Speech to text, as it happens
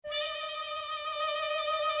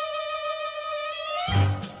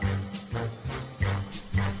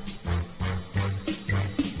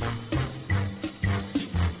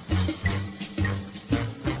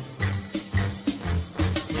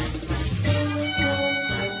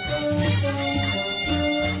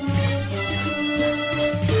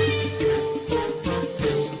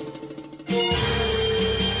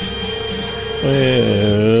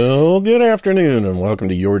Well, good afternoon and welcome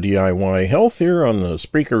to Your DIY Health here on the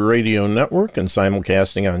Spreaker Radio Network and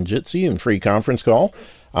simulcasting on Jitsi and free conference call.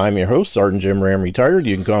 I'm your host, Sergeant Jim Ram, retired.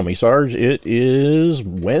 You can call me Sarge. It is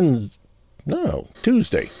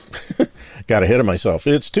Tuesday. Got ahead of myself.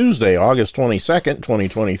 It's Tuesday, August 22nd,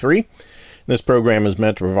 2023. This program is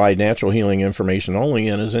meant to provide natural healing information only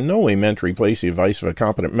and is in no way meant to replace the advice of a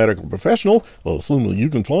competent medical professional, assuming you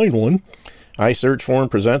can find one. I search for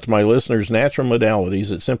and present to my listeners natural modalities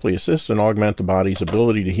that simply assist and augment the body's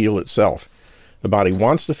ability to heal itself. The body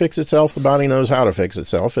wants to fix itself. The body knows how to fix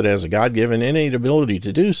itself. It has a God-given innate ability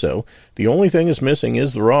to do so. The only thing that's missing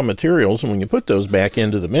is the raw materials, and when you put those back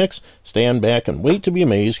into the mix, stand back and wait to be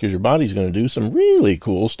amazed because your body's going to do some really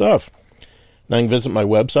cool stuff. Now you can visit my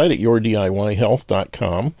website at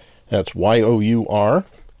yourdiyhealth.com. That's YOUR-DIY,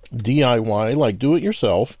 like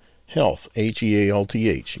do-it-yourself, health,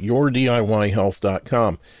 HEALTH,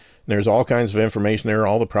 yourdiyhealth.com. There's all kinds of information there.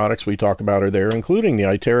 All the products we talk about are there, including the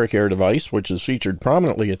Iteric Air device, which is featured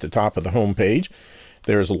prominently at the top of the home page.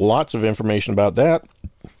 There's lots of information about that.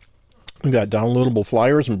 We've got downloadable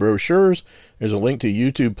flyers and brochures. There's a link to a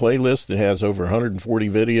YouTube playlist that has over 140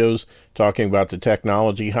 videos talking about the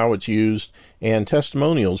technology, how it's used, and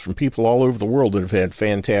testimonials from people all over the world that have had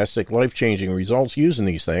fantastic, life-changing results using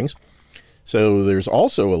these things. So there's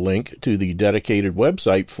also a link to the dedicated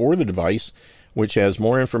website for the device, which has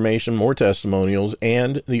more information, more testimonials,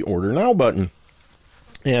 and the Order Now button.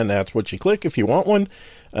 And that's what you click if you want one.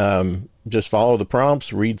 Just follow the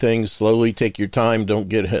prompts, read things slowly, take your time, don't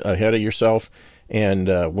get ahead of yourself. And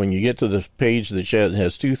when you get to the page that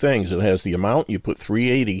has two things, it has the amount, you put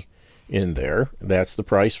 $380 in there. That's the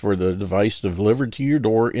price for the device delivered to your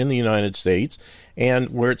door in the United States. And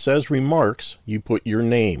where it says remarks, you put your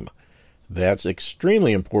name. That's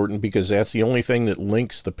extremely important because that's the only thing that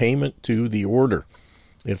links the payment to the order.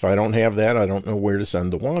 If I don't have that, I don't know where to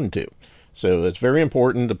send the wand to. So that's very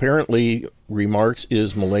important. Apparently, remarks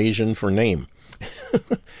is Malaysian for name.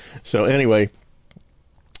 So anyway,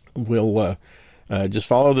 we'll just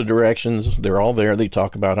follow the directions. They're all there. They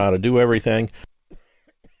talk about how to do everything.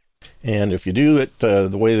 And if you do it the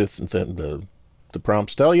way that the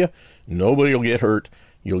prompts tell you, nobody will get hurt.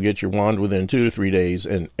 You'll get your wand within 2 to 3 days,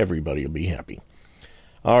 and everybody will be happy.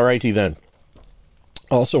 All righty then.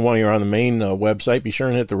 Also, while you're on the main website, be sure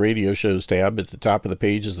and hit the radio shows tab. At the top of the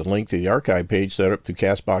page is the link to the archive page set up through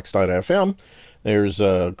Castbox.fm. There's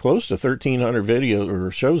close to 1,300 videos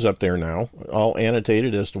or shows up there now, all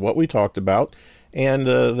annotated as to what we talked about, and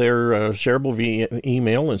they're shareable via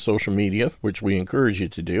email and social media, which we encourage you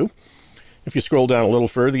to do. If you scroll down a little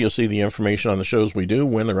further, you'll see the information on the shows we do,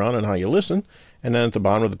 when they're on, and how you listen. And then at the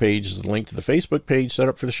bottom of the page is the link to the Facebook page set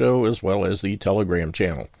up for the show, as well as the Telegram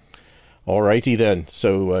channel. All righty then.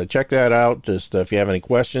 So check that out. Just if you have any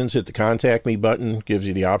questions, hit the Contact Me button. Gives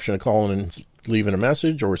you the option of calling and leaving a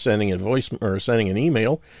message or sending a voice or sending an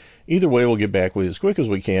email. Either way, we'll get back with you as quick as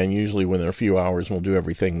we can, usually within a few hours, and we'll do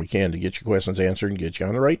everything we can to get your questions answered and get you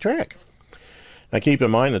on the right track. Now, keep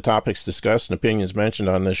in mind the topics discussed and opinions mentioned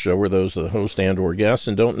on this show are those of the host and or guests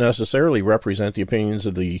and don't necessarily represent the opinions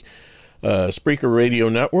of the Spreaker Radio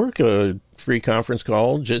Network, free conference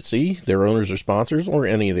call, Jitsi, their owners or sponsors, or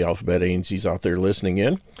any of the alphabet agencies out there listening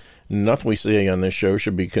in. Nothing we say on this show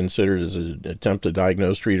should be considered as an attempt to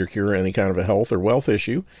diagnose, treat, or cure any kind of a health or wealth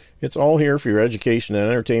issue. It's all here for your education and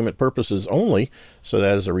entertainment purposes only, so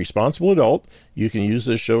that as a responsible adult, you can use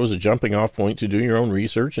this show as a jumping off point to do your own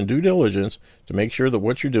research and due diligence to make sure that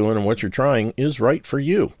what you're doing and what you're trying is right for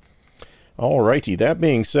you. All righty, that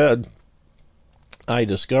being said, I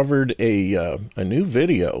discovered a new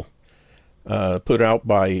video put out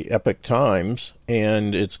by Epic Times,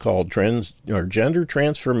 and it's called Gender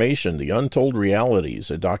Transformation, The Untold Realities,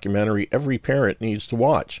 a documentary every parent needs to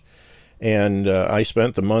watch. And I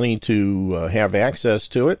spent the money to have access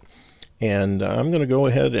to it, and I'm going to go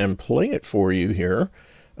ahead and play it for you here.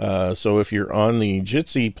 So if you're on the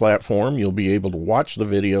Jitsi platform, you'll be able to watch the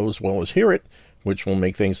video as well as hear it, which will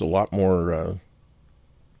make things a lot more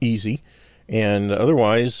easy. And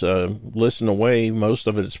otherwise, listen away. Most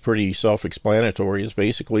of it is pretty self-explanatory. It's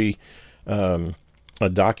basically a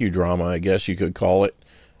docudrama, I guess you could call it.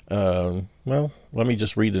 Well, let me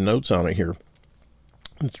just read the notes on it here.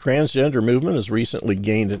 The transgender movement has recently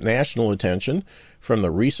gained national attention from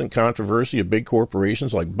the recent controversy of big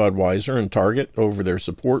corporations like Budweiser and Target over their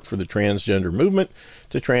support for the transgender movement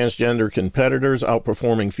to transgender competitors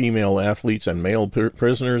outperforming female athletes and male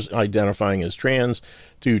prisoners identifying as trans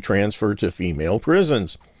to transfer to female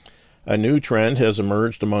prisons. A new trend has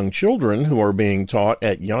emerged among children who are being taught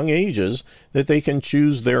at young ages that they can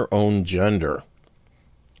choose their own gender.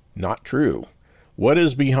 Not true. What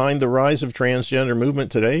is behind the rise of transgender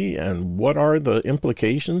movement today, and what are the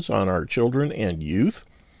implications on our children and youth?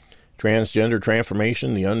 Transgender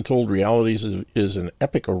Transformation, The Untold Realities is an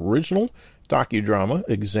epic original docudrama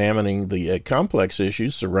examining the complex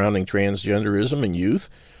issues surrounding transgenderism in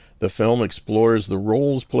youth. The film explores the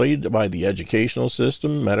roles played by the educational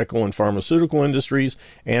system, medical and pharmaceutical industries,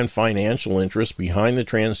 and financial interests behind the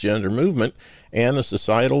transgender movement and the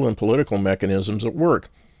societal and political mechanisms at work.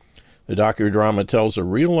 The docudrama tells the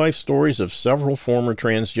real-life stories of several former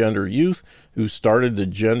transgender youth who started the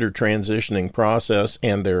gender transitioning process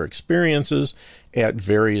and their experiences at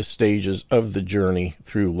various stages of the journey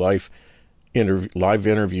through live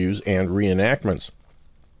interviews and reenactments.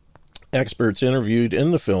 Experts interviewed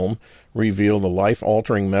in the film reveal the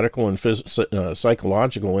life-altering medical and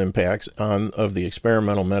psychological impacts of the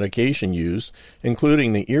experimental medication used,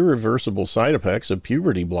 including the irreversible side effects of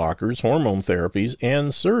puberty blockers, hormone therapies,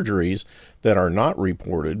 and surgeries that are not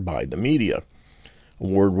reported by the media.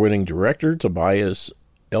 Award-winning director Tobias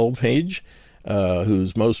Elvhage,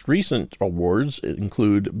 whose most recent awards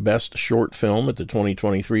include Best Short Film at the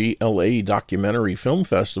 2023 LA Documentary Film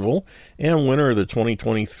Festival and winner of the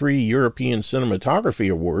 2023 European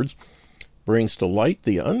Cinematography Awards, brings to light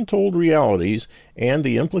the untold realities and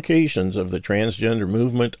the implications of the transgender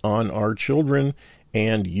movement on our children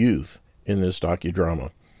and youth in this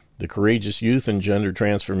docudrama. The courageous youth and gender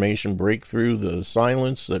transformation break through the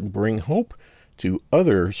silence that bring hope to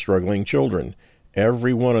other struggling children.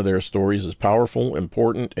 Every one of their stories is powerful,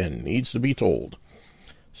 important, and needs to be told.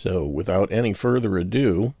 So, without any further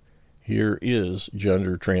ado, here is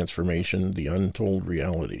Gender Transformation, The Untold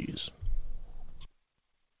Realities.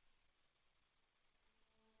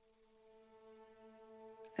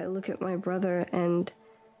 I look at my brother and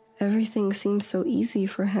everything seems so easy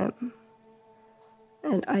for him.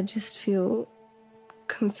 And I just feel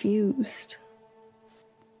confused.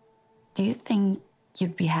 Do you think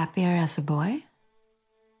you'd be happier as a boy?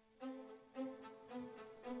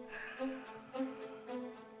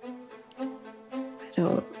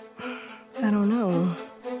 I don't know.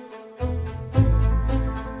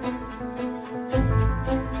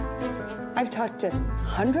 I've talked to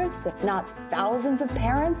hundreds, if not thousands of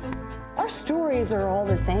parents. Our stories are all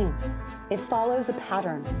the same. It follows a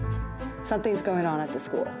pattern. Something's going on at the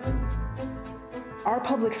school. Our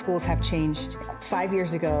public schools have changed. 5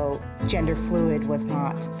 years ago, gender fluid was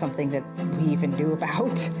not something that we even knew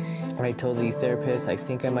about. When I told the therapist, I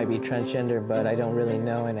think I might be transgender, but I don't really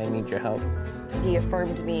know and I need your help. He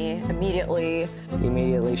affirmed me immediately.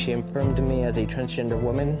 Immediately, she affirmed me as a transgender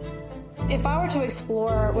woman. If I were to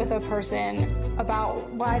explore with a person about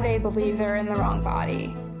why they believe they're in the wrong body,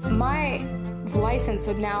 my license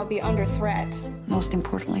would now be under threat. Most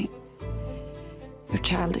importantly, your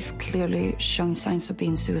child is clearly showing signs of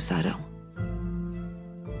being suicidal.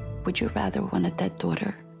 Would you rather want a dead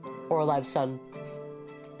daughter? Or a live son.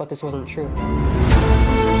 But this wasn't true.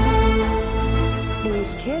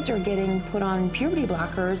 These kids are getting put on puberty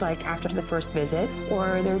blockers like after the first visit,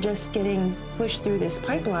 or they're just getting pushed through this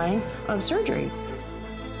pipeline of surgery.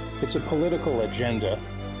 It's a political agenda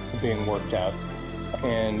being worked out,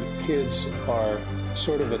 and kids are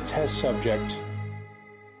sort of a test subject.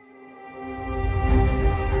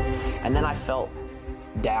 And then I felt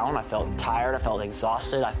down, I felt tired, I felt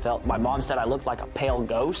exhausted, my mom said I looked like a pale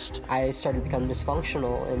ghost. I started to become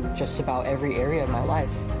dysfunctional in just about every area of my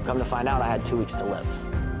life. Come to find out, I had 2 weeks to live.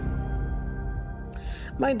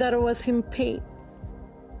 My daughter was in pain.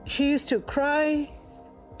 She used to cry.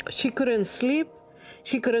 She couldn't sleep.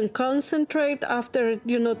 She couldn't concentrate after,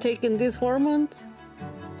 taking these hormones.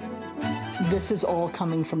 This is all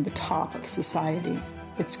coming from the top of society.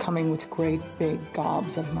 It's coming with great big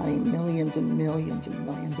gobs of money, millions and millions and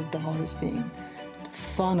millions of dollars being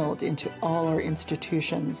funneled into all our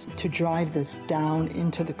institutions to drive this down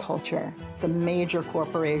into the culture. The major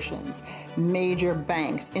corporations, major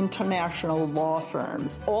banks, international law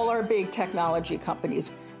firms, all our big technology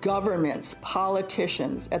companies, governments,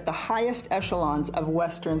 politicians at the highest echelons of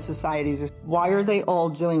Western societies. Why are they all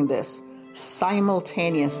doing this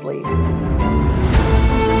simultaneously?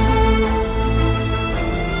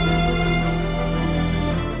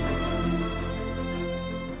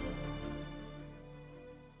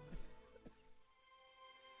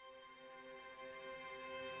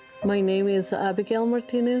 My name is Abigail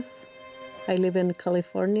Martinez. I live in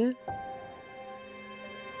California.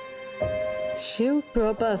 She grew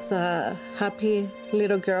up as a happy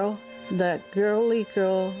little girl, the girly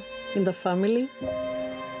girl in the family.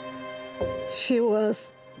 She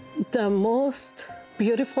was the most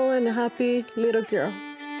beautiful and happy little girl.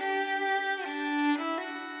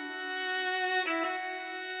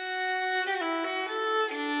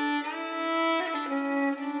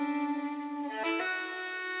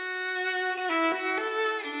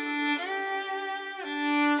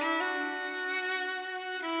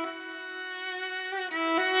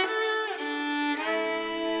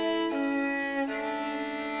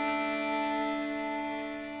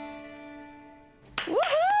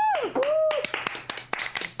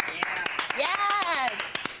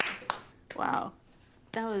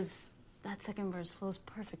 That second verse flows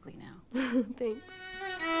perfectly now. Thanks.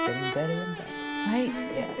 Getting better and better. Right?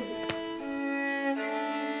 Yeah.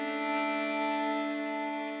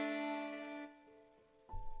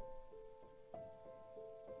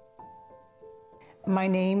 My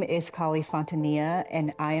name is Kali Fontania,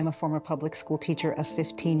 and I am a former public school teacher of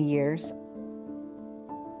 15 years.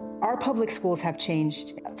 Our public schools have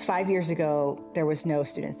changed. 5 years ago, there was no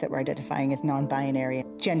students that were identifying as non-binary.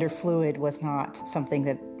 Gender fluid was not something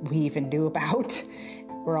that we even knew about.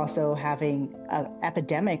 We're also having an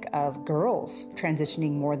epidemic of girls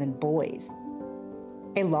transitioning more than boys.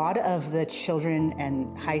 A lot of the children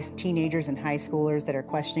and teenagers and high schoolers that are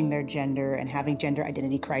questioning their gender and having gender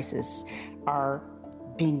identity crisis are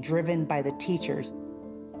being driven by the teachers.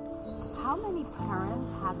 How many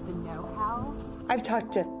parents have the know-how? I've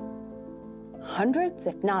talked to hundreds,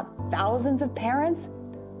 if not thousands of parents.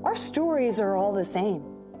 Our stories are all the same.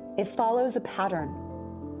 It follows a pattern.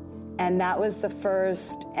 And that was the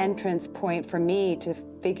first entrance point for me to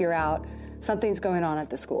figure out something's going on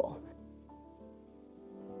at the school.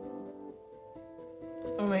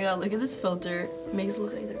 Oh my god, look at this filter. It makes it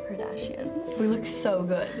look like they're Kardashians. We look so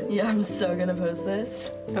good. Yeah, I'm so gonna post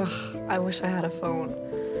this. Ugh, I wish I had a phone.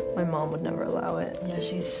 My mom would never allow it. Yeah,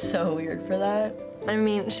 she's so weird for that. I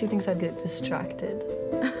mean, she thinks I'd get distracted.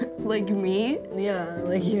 Like me? Yeah,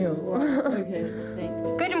 like you. Okay,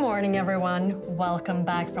 thanks. Good morning, everyone. Welcome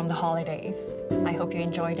back from the holidays. I hope you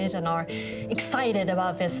enjoyed it and are excited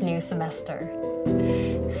about this new semester.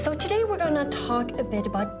 So today we're gonna talk a bit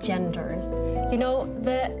about genders. You know,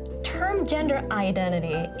 the term gender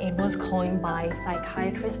identity, it was coined by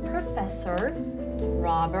psychiatrist Professor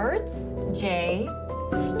Robert J.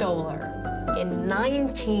 Stoller in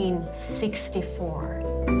 1964.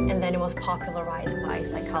 And then it was popularized by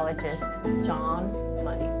psychologist John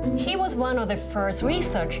Money. He was one of the first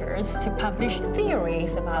researchers to publish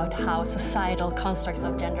theories about how societal constructs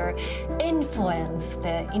of gender influence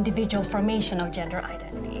the individual formation of gender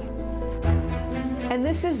identity. And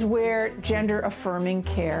this is where gender-affirming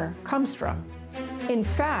care comes from. In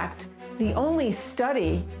fact, the only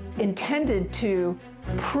study intended to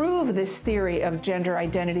prove this theory of gender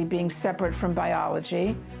identity being separate from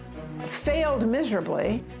biology failed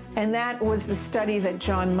miserably, and that was the study that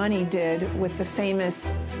John Money did with the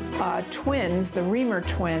famous twins, the Reamer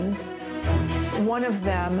twins. One of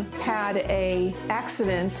them had an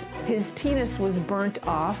accident. His penis was burnt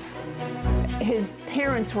off. His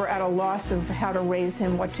parents were at a loss of how to raise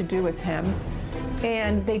him, what to do with him.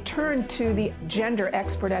 And they turned to the gender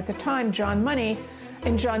expert at the time, John Money,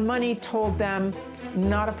 and John Money told them,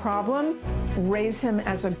 not a problem, raise him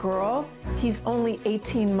as a girl. He's only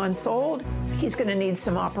 18 months old. He's gonna need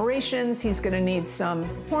some operations, he's gonna need some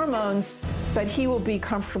hormones, but he will be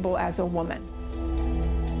comfortable as a woman.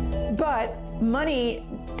 But Money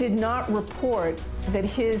did not report that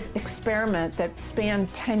his experiment that spanned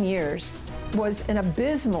 10 years was an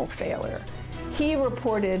abysmal failure. He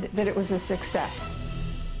reported that it was a success.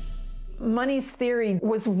 Money's theory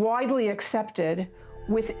was widely accepted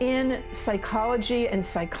within psychology and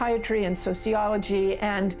psychiatry and sociology,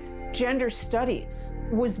 and gender studies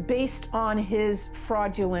was based on his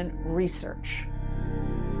fraudulent research.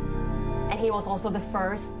 And he was also the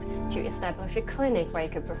first to establish a clinic where he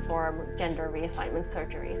could perform gender reassignment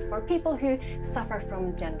surgeries for people who suffer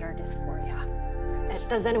from gender dysphoria.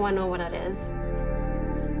 Does anyone know what that is?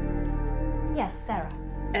 Yes, Sarah.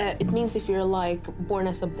 It means if you're like born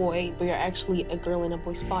as a boy, but you're actually a girl in a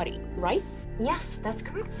boy's body, right? Yes, that's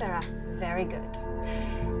correct, Sarah. Very good.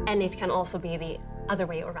 And it can also be the other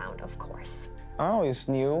way around, of course. I always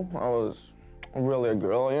knew I was really a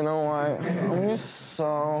girl, you know. I'm just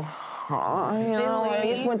so, I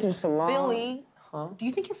just went to the salon. Billy, Huh? do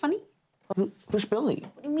you think you're funny? Who's Billy?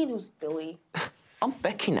 What do you mean who's Billy? I'm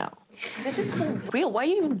Becky now. This is for real. Why are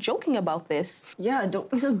you even joking about this? Yeah,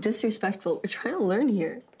 don't be so disrespectful. We're trying to learn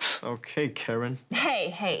here. Okay, Karen.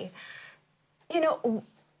 Hey. You know,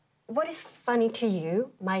 what is funny to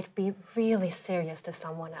you might be really serious to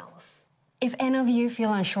someone else. If any of you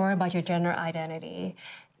feel unsure about your gender identity,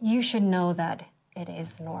 you should know that it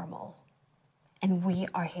is normal. And we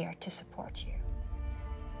are here to support you.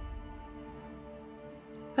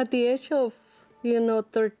 At the age of,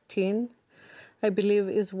 13, I believe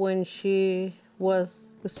is when she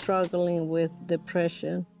was struggling with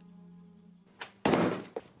depression.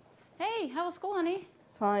 Hey, how was school, honey?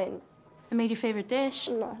 Fine. I made your favorite dish.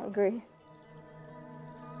 I'm not hungry.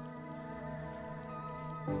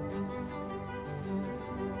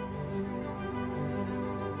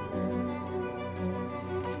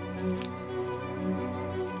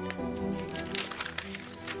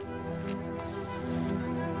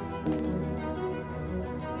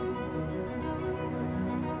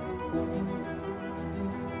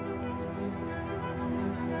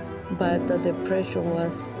 but the depression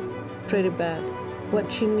was pretty bad.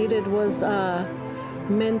 What she needed was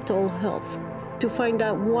mental health, to find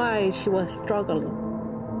out why she was struggling.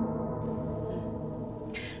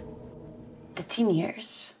 The teen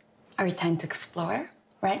years are a time to explore,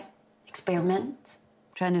 right? Experiment,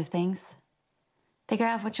 try new things, figure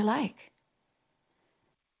out what you like.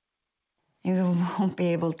 You won't be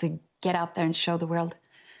able to get out there and show the world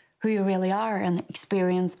who you really are and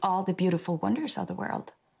experience all the beautiful wonders of the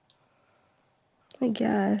world. I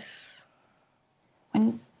guess.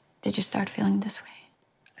 When did you start feeling this way?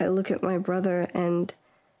 I look at my brother and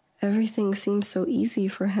everything seems so easy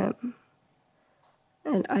for him.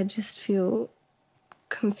 And I just feel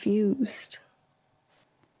confused.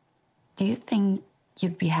 Do you think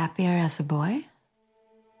you'd be happier as a boy?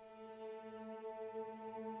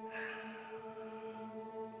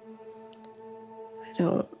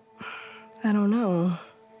 I don't know.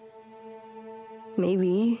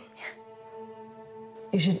 Maybe.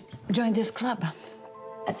 You should join this club.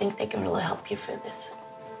 I think they can really help you through this.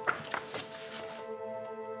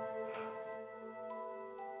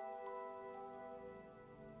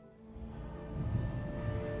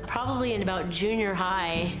 Probably in about junior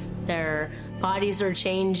high, their bodies are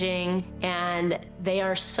changing and they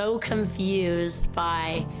are so confused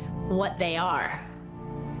by what they are.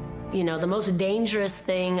 You know, the most dangerous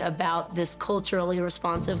thing about this culturally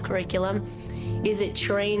responsive curriculum is it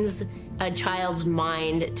trains a child's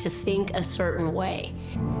mind to think a certain way.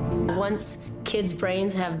 Once kids'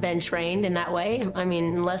 brains have been trained in that way, I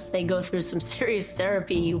mean, unless they go through some serious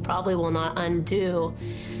therapy, you probably will not undo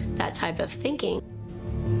that type of thinking.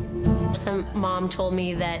 Some mom told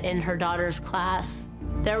me that in her daughter's class,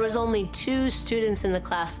 there was only 2 students in the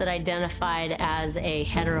class that identified as a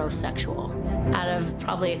heterosexual out of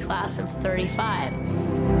probably a class of 35.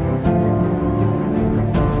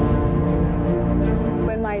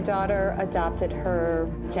 When my daughter adopted her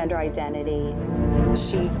gender identity,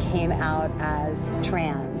 she came out as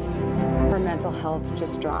trans. Her mental health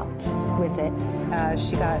just dropped with it.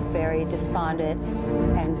 She got very despondent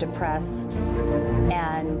and depressed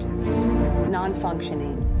and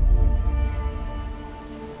non-functioning.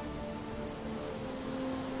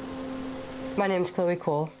 My name is Chloe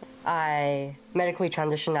Cole. I medically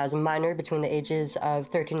transitioned as a minor between the ages of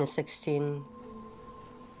 13 and 16.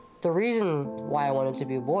 The reason why I wanted to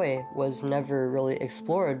be a boy was never really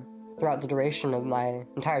explored throughout the duration of my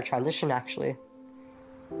entire transition, actually.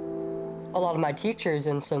 A lot of my teachers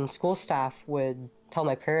and some school staff would tell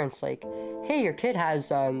my parents, like, hey, your kid has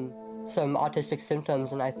some autistic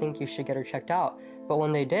symptoms and I think you should get her checked out. But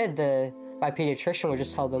when they did, my pediatrician would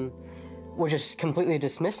just tell them, would just completely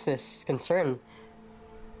dismiss this concern.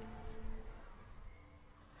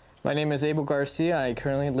 My name is Abel Garcia. I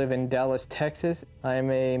currently live in Dallas, Texas.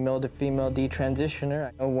 I'm a male-to-female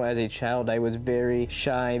detransitioner. As a child, I was very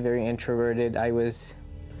shy, very introverted. I was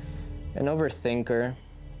an overthinker.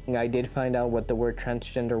 I did find out what the word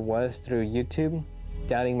transgender was through YouTube,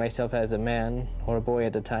 doubting myself as a man or a boy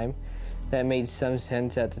at the time. That made some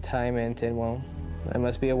sense at the time, and said, well, I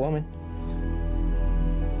must be a woman.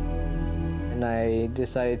 And I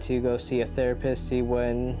decided to go see a therapist, see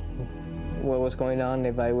what was going on,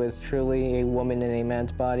 if I was truly a woman in a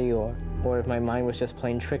man's body, or if my mind was just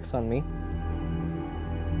playing tricks on me.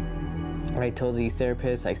 I told the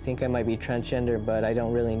therapist, I think I might be transgender, but I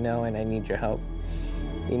don't really know and I need your help.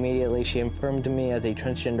 Immediately she affirmed me as a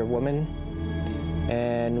transgender woman,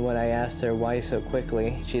 and when I asked her why so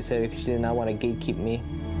quickly, she said she did not want to gatekeep me,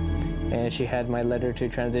 and she had my letter to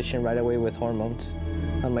transition right away with hormones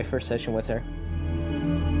on my first session with her.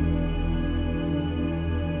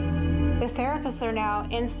 The therapists are now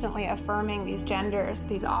instantly affirming these genders,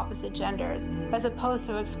 these opposite genders, as opposed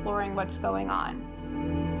to exploring what's going on.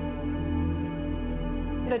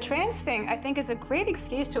 The trans thing, I think, is a great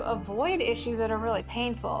excuse to avoid issues that are really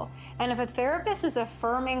painful. And if a therapist is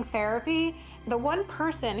affirming therapy, the one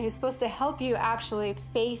person who's supposed to help you actually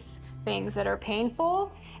face things that are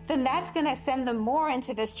painful, then that's going to send them more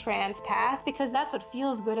into this trans path because that's what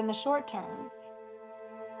feels good in the short term.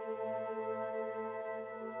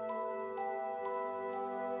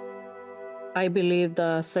 I believe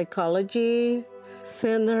the psychology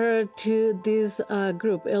sent her to this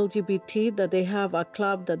group, LGBT, that they have a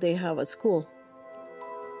club, that they have a school.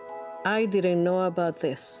 I didn't know about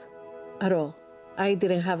this at all. I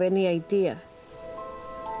didn't have any idea.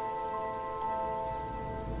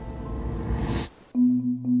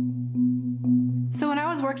 So when I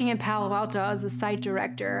was working in Palo Alto as the site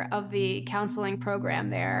director of the counseling program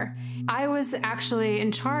there, I was actually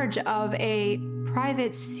in charge of a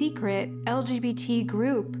private secret LGBT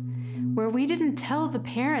group where we didn't tell the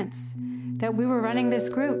parents that we were running this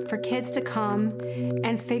group for kids to come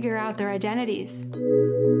and figure out their identities.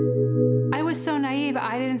 I was so naive,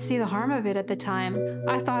 I didn't see the harm of it at the time.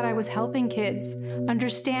 I thought I was helping kids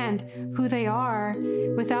understand who they are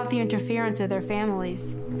without the interference of their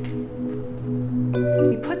families.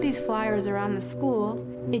 We put these flyers around the school.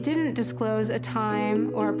 It didn't disclose a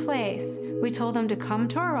time or a place. We told them to come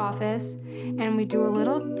to our office, and we'd do a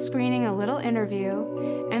little screening, a little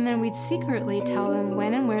interview, and then we'd secretly tell them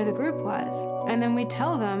when and where the group was. And then we'd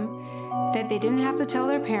tell them that they didn't have to tell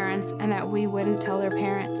their parents and that we wouldn't tell their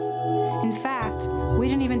parents. In fact, we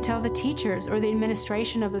didn't even tell the teachers or the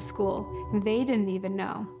administration of the school. They didn't even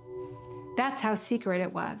know. That's how secret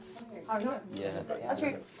it was. How's your dad?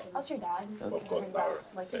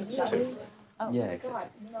 Yeah,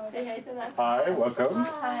 exactly. Say hi to them. Hi, welcome.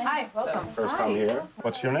 Hi, welcome. First time here.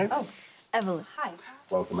 What's your name? Oh, Evelyn. Hi.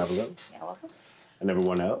 Welcome, Evelyn. Yeah, welcome. And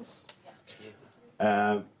everyone else.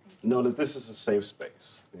 Know that this is a safe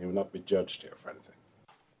space. You will not be judged here for anything.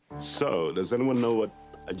 So, does anyone know what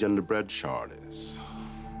a gender bread chart is?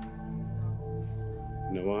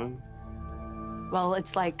 No one? Well,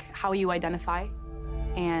 it's like how you identify,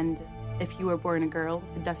 and if you were born a girl,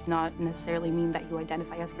 it does not necessarily mean that you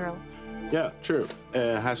identify as a girl. Yeah, true.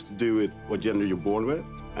 It has to do with what gender you're born with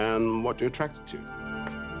and what you're attracted to.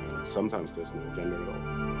 Sometimes there's no gender at all.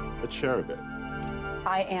 Let's share a bit.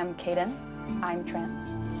 I am Kaden. I'm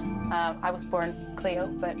trans. I was born Cleo,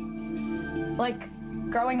 but like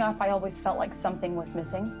growing up, I always felt like something was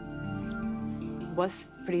missing. Was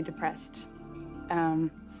pretty depressed.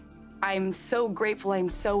 I'm so grateful, I'm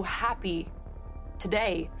so happy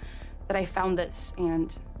today that I found this,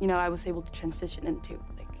 and you know, I was able to transition into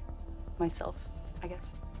like myself, I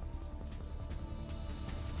guess.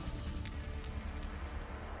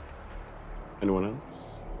 Anyone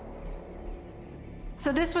else?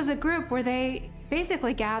 So this was a group where they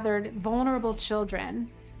basically gathered vulnerable children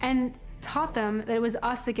and taught them that it was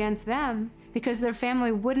us against them because their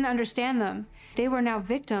family wouldn't understand them. They were now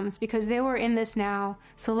victims because they were in this now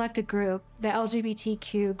selected group, the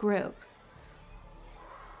LGBTQ group.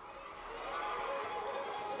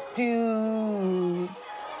 Dude.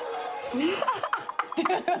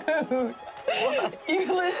 Dude. What?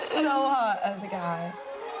 You look so hot as a guy.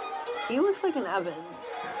 He looks like an Evan.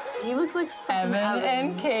 He looks like such an Evan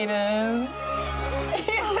and Kaden.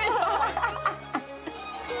 Here they are.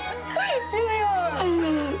 Here they are.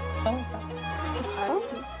 Oh, God.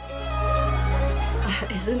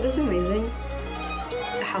 Isn't this amazing?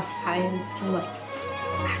 How science can like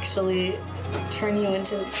actually turn you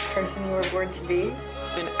into the person you were born to be?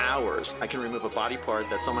 In hours, I can remove a body part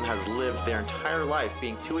that someone has lived their entire life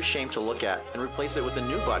being too ashamed to look at and replace it with a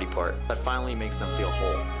new body part that finally makes them feel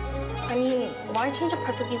whole. I mean, why change a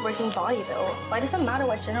perfectly working body, though? Why does it matter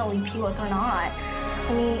what gender you pee with or not?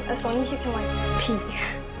 I mean, as long as you can, like, pee.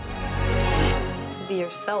 To be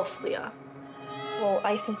yourself, Leah. Well,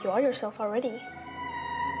 I think you are yourself already.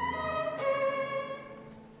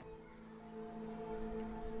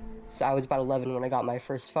 So I was about 11 when I got my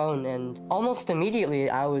first phone, and almost immediately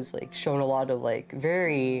I was like shown a lot of like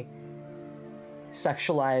very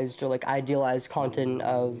sexualized or like idealized content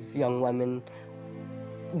of young women.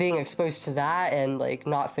 Being exposed to that and like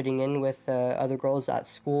not fitting in with other girls at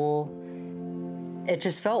school, it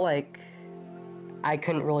just felt like I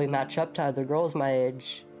couldn't really match up to other girls my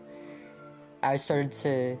age. I started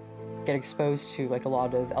to get exposed to like a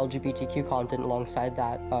lot of LGBTQ content alongside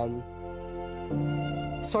that.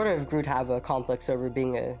 Sort of grew to have a complex over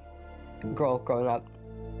being a girl growing up.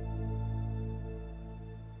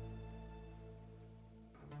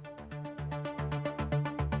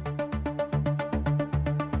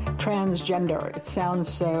 Transgender, it sounds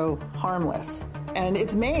so harmless. And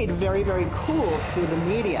it's made very, very cool through the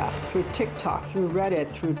media, through TikTok, through Reddit,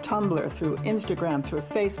 through Tumblr, through Instagram, through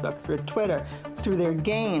Facebook, through Twitter, through their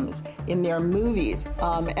games, in their movies.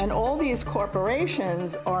 And all these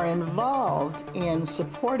corporations are involved in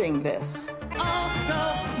supporting this. All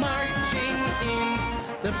go marching in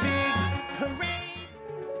the big parade.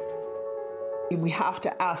 We have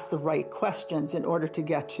to ask the right questions in order to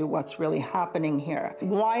get to what's really happening here.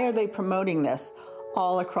 Why are they promoting this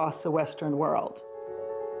all across the Western world?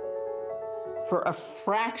 For a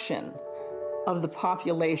fraction of the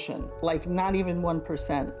population, like not even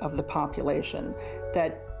 1% of the population,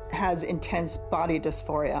 that has intense body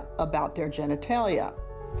dysphoria about their genitalia.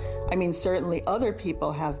 I mean, certainly other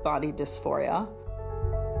people have body dysphoria.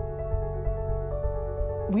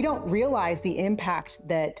 We don't realize the impact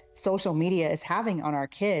that social media is having on our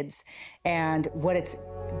kids and what it's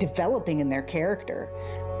developing in their character.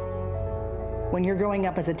 When you're growing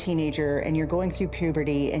up as a teenager and you're going through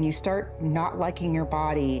puberty and you start not liking your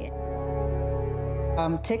body,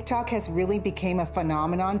 TikTok has really become a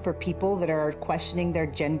phenomenon for people that are questioning their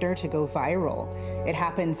gender to go viral. It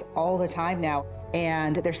happens all the time now.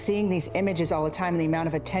 And they're seeing these images all the time and the amount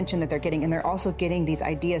of attention that they're getting. And they're also getting these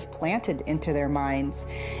ideas planted into their minds.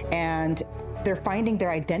 And they're finding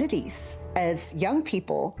their identities as young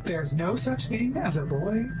people. There's no such thing as a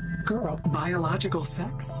boy, girl. Biological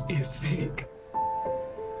sex is fake.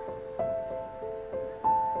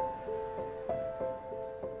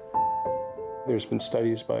 There's been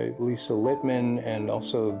studies by Lisa Littman and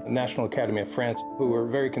also the National Academy of France who are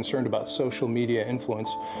very concerned about social media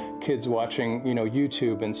influence. Kids watching,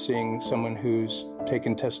 YouTube and seeing someone who's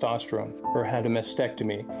taken testosterone or had a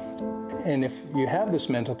mastectomy. And if you have this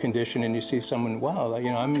mental condition and you see someone, wow,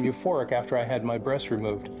 I'm euphoric after I had my breast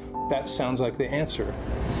removed, that sounds like the answer.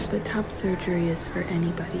 But top surgery is for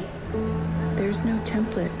anybody. There's no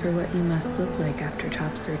template for what you must look like after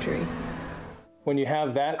top surgery. When you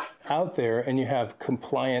have that out there and you have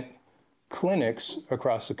compliant clinics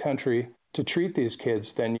across the country to treat these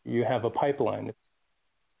kids, then you have a pipeline.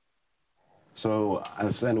 So,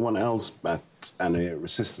 has anyone else met any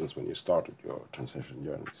resistance when you started your transition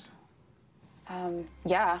journeys?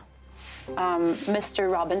 Yeah. Mr.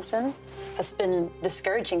 Robinson has been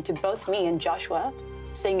discouraging to both me and Joshua,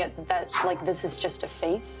 saying that this is just a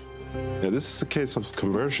phase. Yeah, this is a case of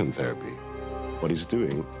conversion therapy. What he's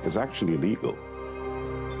doing is actually illegal.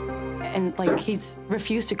 And he's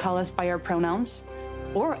refused to call us by our pronouns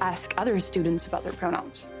or ask other students about their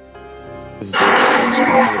pronouns. This is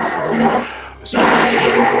I'll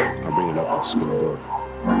bring it up at school board.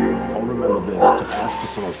 I'll remember this, to ask for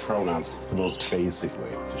someone's pronouns is the most basic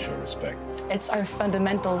way to show respect. It's our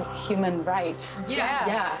fundamental human rights. Yes.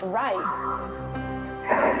 Yeah, right.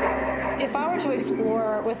 If I were to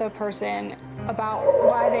explore with a person about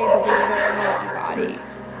why they believe they're in the wrong body,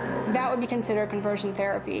 that would be considered conversion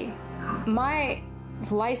therapy. My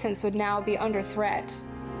license would now be under threat.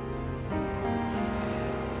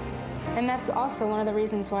 And that's also one of the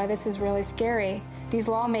reasons why this is really scary. These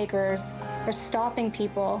lawmakers are stopping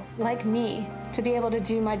people like me to be able to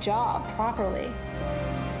do my job properly.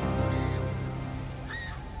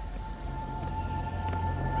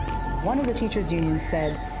 One of the teachers' unions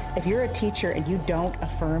said, if you're a teacher and you don't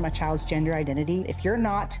affirm a child's gender identity, if you're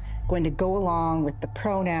not going to go along with the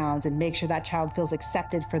pronouns and make sure that child feels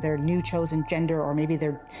accepted for their new chosen gender, or maybe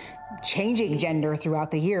they're changing gender throughout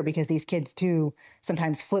the year because these kids too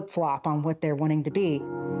sometimes flip-flop on what they're wanting to be,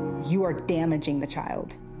 you are damaging the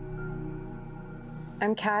child.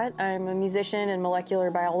 I'm Kat. I'm a musician and molecular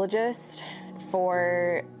biologist.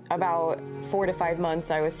 For about 4 to 5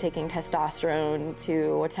 months, I was taking testosterone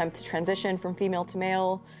to attempt to transition from female to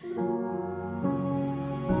male.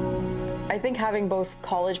 I think having both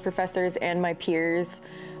college professors and my peers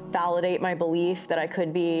validate my belief that I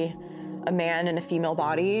could be a man in a female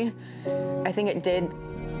body, I think it did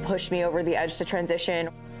push me over the edge to transition.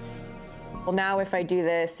 Well, now if I do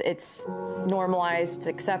this, it's normalized, it's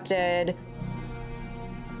accepted.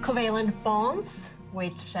 Covalent bonds,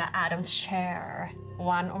 which atoms share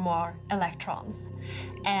one or more electrons,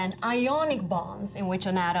 and ionic bonds, in which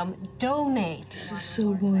an atom donates. This is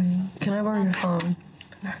so boring. Can I borrow your phone?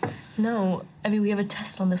 No, Evie, we have a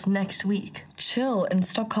test on this next week. Chill and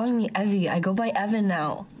stop calling me Evie. I go by Evan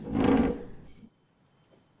now.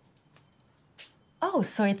 Oh,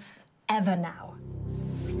 so it's Eva now.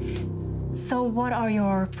 So what are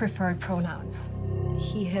your preferred pronouns?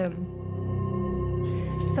 He, him.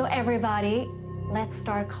 So everybody, let's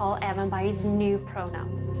start call Evan by his new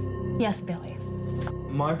pronouns. Yes, Billy.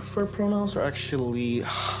 My preferred pronouns are actually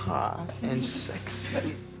hot and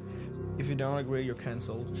sexy. If you don't agree, you're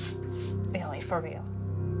cancelled. Billy, for real.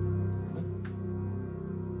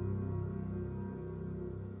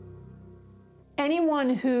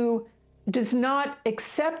 Anyone who does not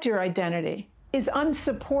accept your identity is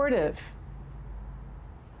unsupportive.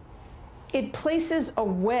 It places a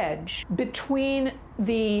wedge between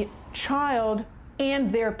the child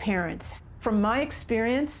and their parents. From my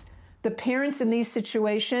experience, the parents in these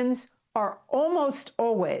situations are almost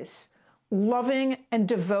always loving and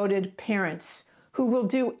devoted parents who will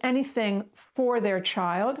do anything for their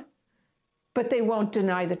child, but they won't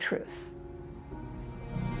deny the truth.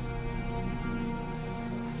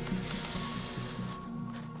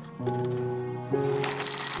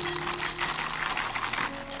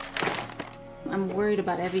 I'm worried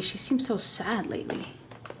about Evie. She seems so sad lately.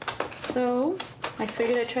 So I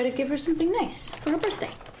figured I'd try to give her something nice for her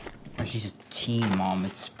birthday. She's a teen, Mom.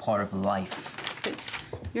 It's part of life. But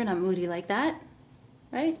you're not moody like that,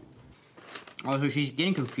 right? Also, she's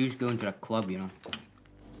getting confused going to that club, you know.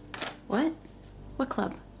 What? What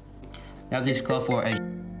club? They have this club for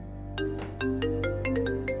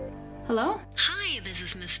Hello? Hi, this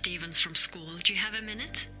is Miss Stevens from school. Do you have a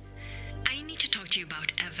minute? I need to talk to you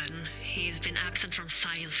about Evan. He's been absent from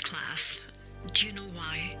science class. Do you know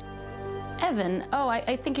why? Evan? Oh,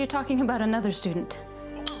 I think you're talking about another student.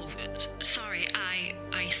 Oh, sorry,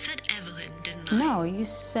 I said Evelyn, didn't I? No, you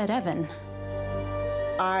said Evan.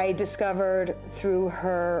 I discovered through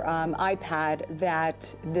her iPad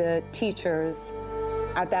that the teachers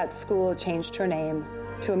at that school changed her name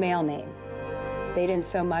to a male name. They didn't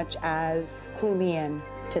so much as clue me in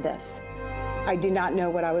to this. I did not know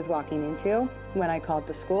what I was walking into when I called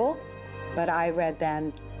the school, but I read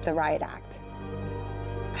then the riot act.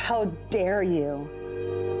 How dare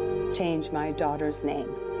you change my daughter's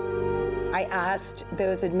name? I asked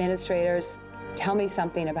those administrators, tell me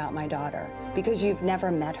something about my daughter, because you've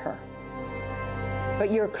never met her.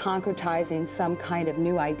 But you're concretizing some kind of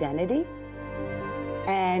new identity?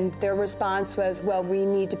 And their response was, well, we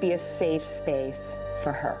need to be a safe space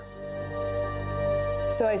for her.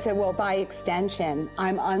 So I said, well, by extension,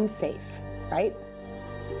 I'm unsafe, right?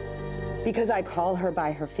 Because I call her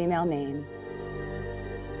by her female name.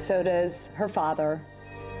 So does her father,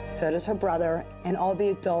 so does her brother, and all the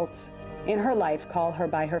adults in her life call her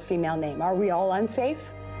by her female name. Are we all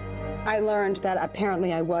unsafe? I learned that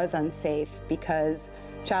apparently I was unsafe because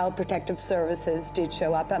Child Protective Services did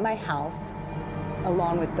show up at my house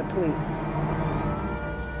along with the police.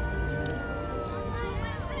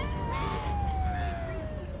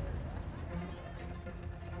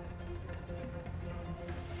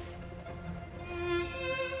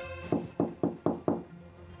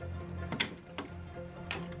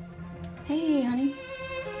 Hey, honey.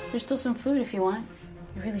 There's still some food if you want.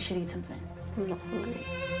 You really should eat something. I'm not hungry.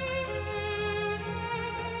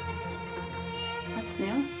 That's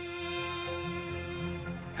new.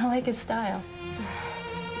 I like his style.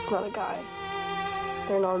 It's not a guy.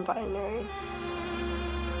 They're non-binary.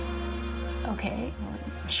 Okay, well,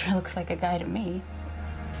 it sure looks like a guy to me.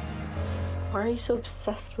 Why are you so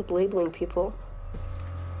obsessed with labeling people?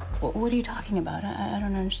 What are you talking about? I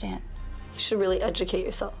don't understand. You should really educate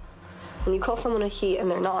yourself. When you call someone a he and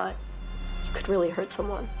they're not, you could really hurt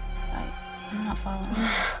someone. I'm not following.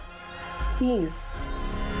 Please.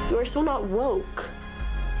 You are so not woke.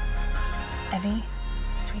 Evie,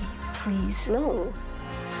 sweetie, please. No.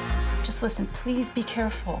 Just listen, please be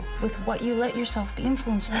careful with what you let yourself be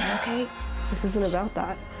influenced by, okay? This isn't about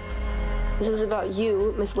that. This is about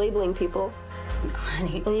you mislabeling people.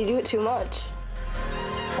 Honey. And you do it too much.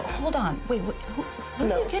 Hold on. Wait,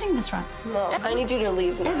 where are you getting this from? No, I need you to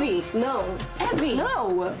leave now. Evie. No. Evie.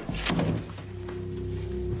 No.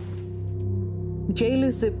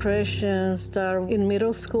 Jaylee's depression started in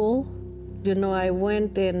middle school. You know, I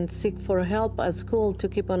went and seek for help at school to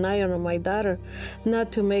keep an eye on my daughter,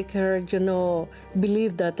 not to make her, you know,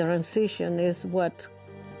 believe that the transition is what's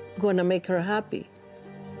gonna make her happy.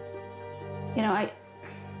 You know,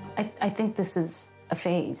 I think this is a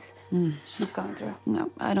phase she's going through. No,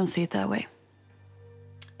 I don't see it that way.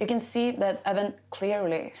 You can see that Evan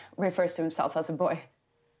clearly refers to himself as a boy.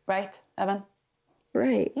 Right, Evan?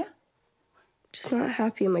 Right. Yeah. Just not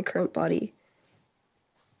happy in my current body.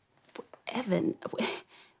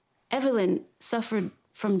 Evelyn suffered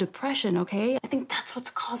from depression, okay? I think that's what's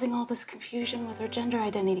causing all this confusion with her gender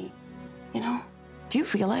identity, you know? Do you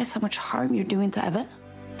realize how much harm you're doing to Evan?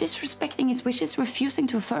 Disrespecting his wishes, refusing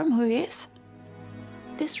to affirm who he is?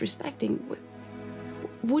 Disrespecting?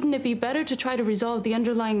 Wouldn't it be better to try to resolve the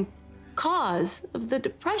underlying cause of the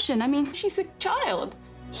depression? I mean, she's a child.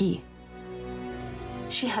 She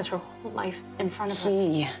has her whole life in front of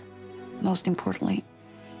her. Most importantly,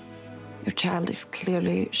 your child is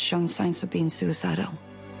clearly showing signs of being suicidal.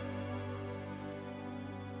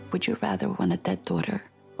 Would you rather want a dead daughter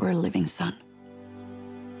or a living son?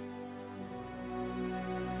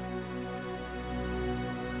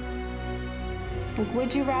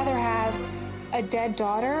 Would you rather have a dead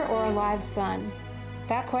daughter or a live son?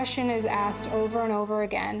 That question is asked over and over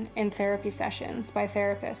again in therapy sessions by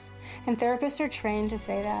therapists, and therapists are trained to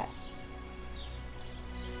say that.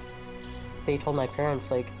 They told my parents,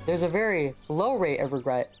 like, there's a very low rate of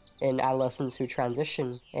regret in adolescents who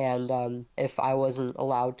transition, and if I wasn't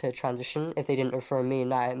allowed to transition, if they didn't affirm me and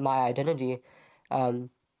my identity, that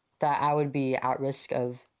I would be at risk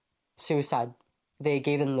of suicide. They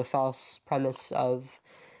gave them the false premise of,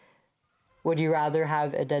 would you rather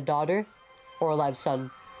have a dead daughter or a live son?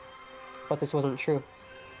 But this wasn't true.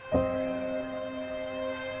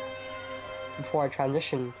 Before I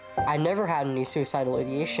transitioned, I never had any suicidal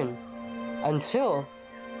ideation until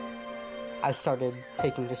I started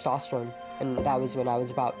taking testosterone. And that was when I was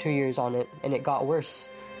about 2 years on it, and it got worse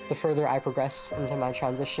the further I progressed into my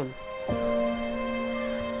transition.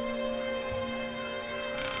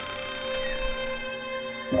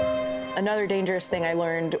 Another dangerous thing I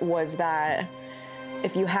learned was that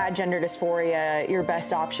if you had gender dysphoria, your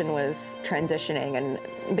best option was transitioning, and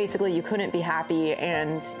basically you couldn't be happy,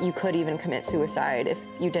 and you could even commit suicide if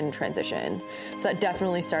you didn't transition. So that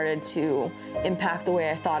definitely started to impact the way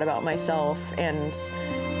I thought about myself, and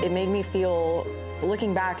it made me feel,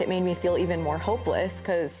 looking back, it made me feel even more hopeless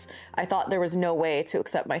because I thought there was no way to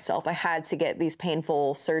accept myself. I had to get these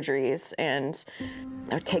painful surgeries and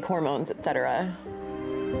take hormones, etc.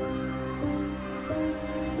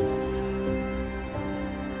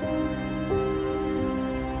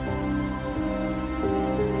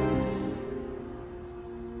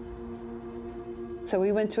 So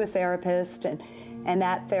we went to a therapist, and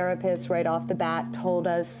that therapist right off the bat told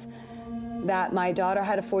us that my daughter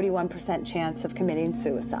had a 41% chance of committing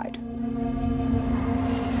suicide.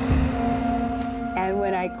 And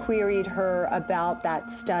when I queried her about that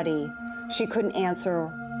study, she couldn't answer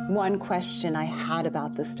one question I had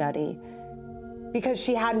about the study because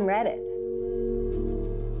she hadn't read it.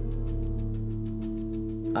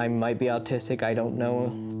 I might be autistic, I don't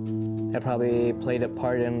know. I probably played a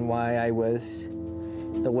part in why I was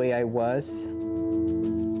the way I was.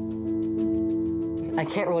 I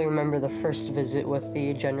can't really remember the first visit with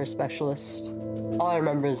the gender specialist. All I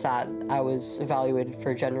remember is that I was evaluated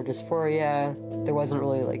for gender dysphoria. There wasn't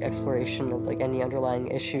really like exploration of like any underlying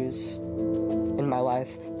issues in my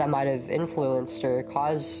life that might have influenced or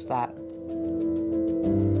caused that.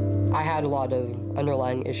 I had a lot of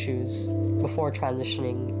underlying issues before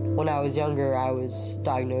transitioning. When I was younger, I was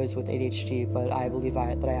diagnosed with ADHD, but I believe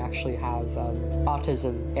that I actually have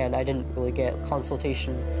autism, and I didn't really get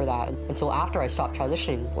consultation for that until after I stopped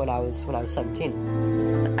transitioning when I was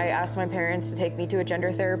 17. I asked my parents to take me to a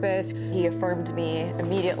gender therapist. He affirmed me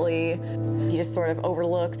immediately. He just sort of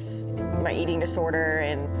overlooked my eating disorder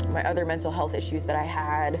and my other mental health issues that I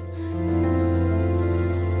had.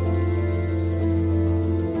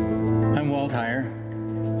 I'm Walt Heyer.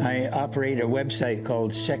 I operate a website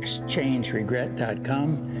called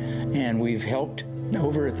sexchangeregret.com, and we've helped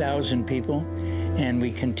over 1,000 people, and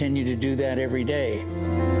we continue to do that every day.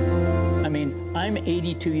 I mean, I'm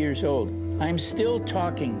 82 years old. I'm still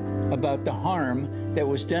talking about the harm that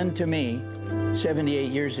was done to me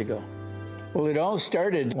 78 years ago. Well, it all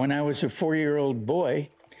started when I was a 4-year-old boy,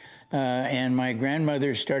 and my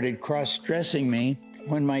grandmother started cross-dressing me.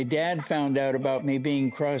 When my dad found out about me being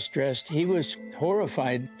cross-dressed, he was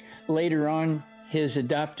horrified. Later on, his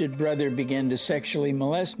adopted brother began to sexually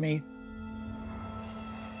molest me.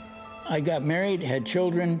 I got married, had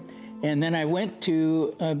children, and then I went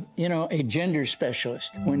to a gender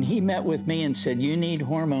specialist. When he met with me and said, you need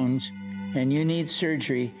hormones and you need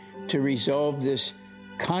surgery to resolve this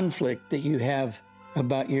conflict that you have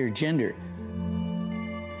about your gender.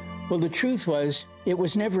 Well, the truth was, it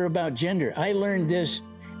was never about gender. I learned this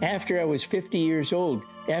after I was 50 years old,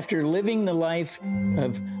 after living the life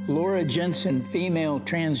of Laura Jensen, female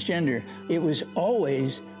transgender. It was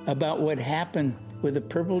always about what happened with a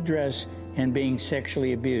purple dress and being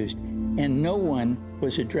sexually abused. And no one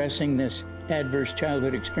was addressing this adverse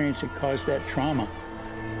childhood experience that caused that trauma.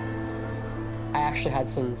 I actually had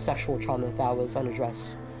some sexual trauma that was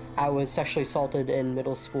unaddressed. I was sexually assaulted in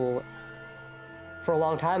middle school. For a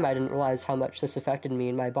long time, I didn't realize how much this affected me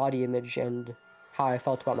and my body image and how I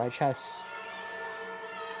felt about my chest.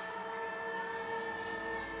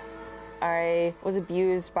 I was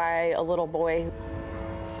abused by a little boy.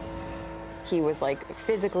 He was like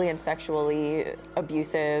physically and sexually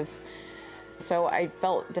abusive. So I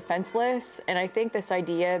felt defenseless. And I think this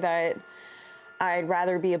idea that I'd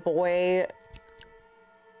rather be a boy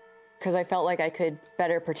because I felt like I could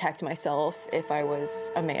better protect myself if I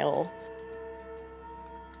was a male.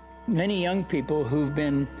 Many young people who've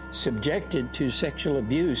been subjected to sexual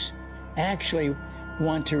abuse actually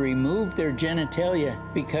want to remove their genitalia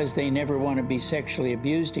because they never want to be sexually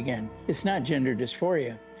abused again. It's not gender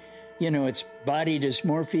dysphoria. You know, it's body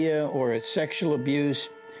dysmorphia, or it's sexual abuse,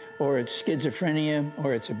 or it's schizophrenia,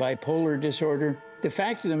 or it's a bipolar disorder. The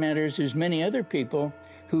fact of the matter is there's many other people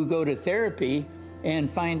who go to therapy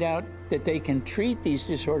and find out that they can treat these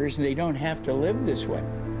disorders and they don't have to live this way.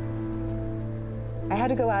 I had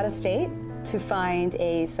to go out of state to find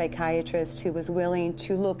a psychiatrist who was willing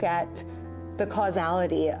to look at the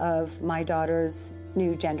causality of my daughter's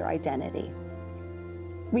new gender identity.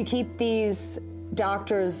 We keep these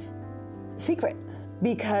doctors secret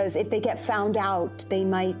because if they get found out, they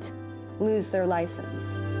might lose their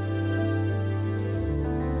license.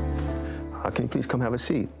 Can you please come have a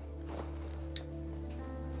seat?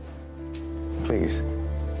 Please.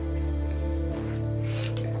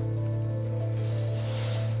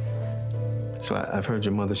 So I've heard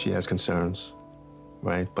your mother, she has concerns,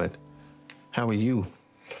 right? But How are you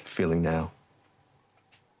feeling now?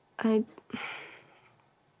 I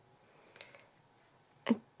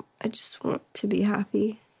just want to be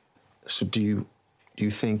happy. So do you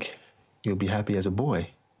think you'll be happy as a boy?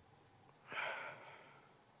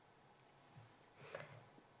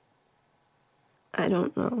 I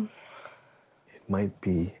don't know. It might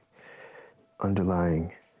be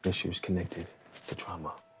underlying issues connected to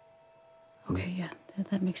trauma. Okay, yeah,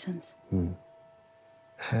 that makes sense.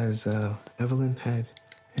 Has Evelyn had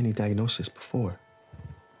any diagnosis before?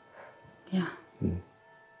 Yeah.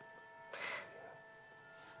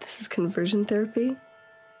 This is conversion therapy?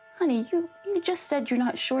 Honey, you just said you're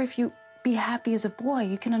not sure if you be happy as a boy.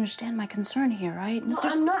 You can understand my concern here, right? Well,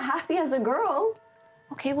 I'm not happy as a girl.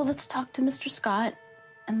 Okay, well, let's talk to Mr. Scott,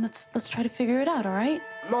 and let's try to figure it out, all right?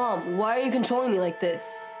 Mom, why are you controlling me like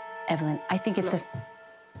this? Evelyn, I think it's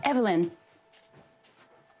Evelyn.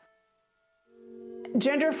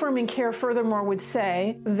 Gender affirming care, furthermore, would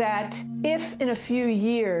say that if in a few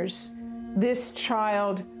years this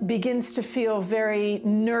child begins to feel very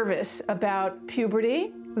nervous about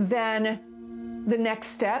puberty, then the next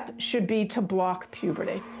step should be to block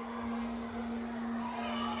puberty.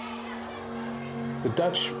 The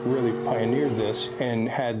Dutch really pioneered this and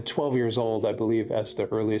had 12 years old, I believe, as the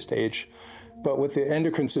earliest age. But with the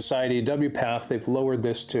Endocrine Society WPATH, they've lowered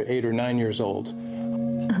this to 8 or 9 years old.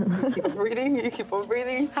 Keep on breathing. You keep on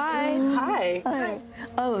breathing. Hi. Hi. Hi.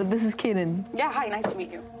 Oh, this is Kaden. Yeah, hi. Nice to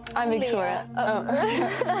meet you. I'm Victoria.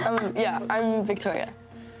 Yeah, I'm Victoria.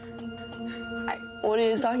 Hi. What are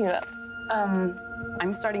you talking about?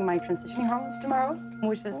 I'm starting my transitioning hormones tomorrow,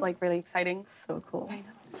 which is like really exciting. So cool. I know.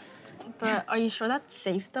 But are you sure that's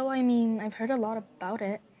safe though? I mean, I've heard a lot about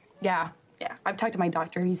it. Yeah. I've talked to my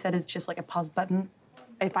doctor. He said it's just like a pause button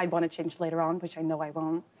if I want to change later on, which I know I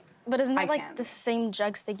won't. But isn't that like the same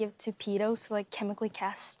drugs they give to pedos to like chemically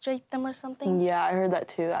castrate them or something? Yeah, I heard that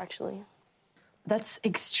too, actually. That's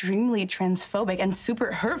extremely transphobic and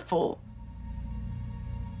super hurtful.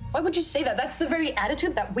 Why would you say that? That's the very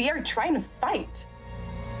attitude that we are trying to fight.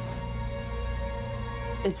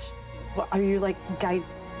 Are you like,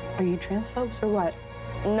 guys, are you transphobes or what?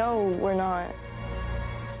 No, we're not.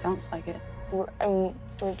 Sounds like it. We're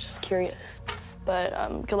just curious.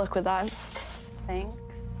 But good luck with that.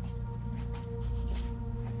 Thanks.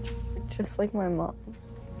 Just like my mom.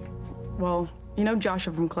 Well, you know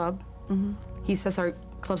Joshua from club? Mm-hmm. He says our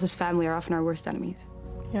closest family are often our worst enemies.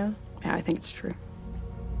 Yeah? Yeah, I think it's true.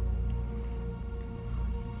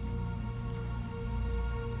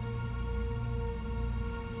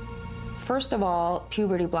 First of all,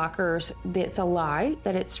 puberty blockers, it's a lie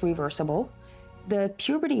that it's reversible. The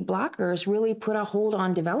puberty blockers really put a hold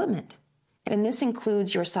on development. And this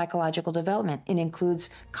includes your psychological development. It includes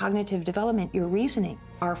cognitive development, your reasoning.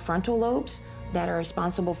 Our frontal lobes that are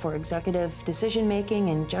responsible for executive decision-making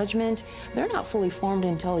and judgment, they're not fully formed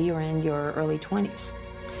until you're in your early 20s.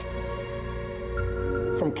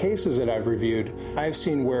 From cases that I've reviewed, I've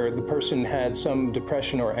seen where the person had some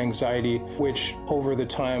depression or anxiety, which over the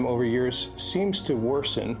time, over years, seems to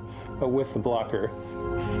worsen with the blocker.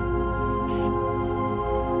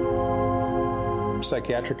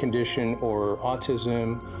 Psychiatric condition or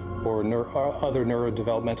autism or other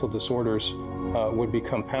neurodevelopmental disorders would be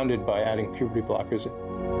compounded by adding puberty blockers.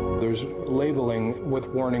 There's labeling with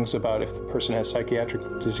warnings about if the person has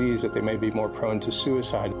psychiatric disease that they may be more prone to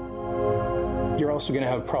suicide. You're also going to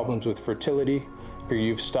have problems with fertility, or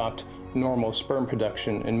you've stopped normal sperm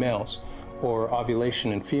production in males or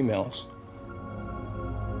ovulation in females.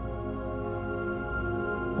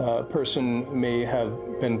 A person may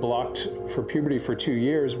have been blocked for puberty for 2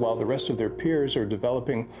 years while the rest of their peers are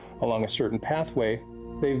developing along a certain pathway.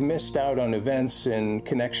 They've missed out on events and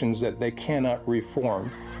connections that they cannot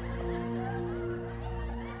reform.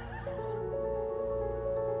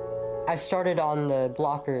 I started on the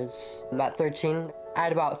blockers at 13. I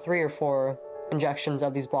had about 3 or 4 injections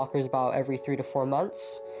of these blockers about every 3 to 4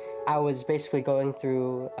 months. I was basically going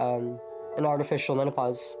through an artificial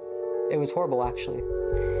menopause. It was horrible, actually.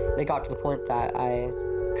 It got to the point that I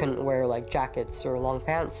couldn't wear like jackets or long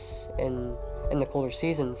pants in the colder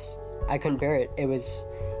seasons. I couldn't bear it. It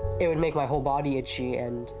would make my whole body itchy,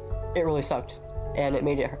 and it really sucked. And it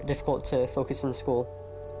made it difficult to focus in school.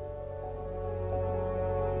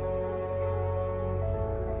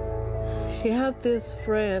 She had this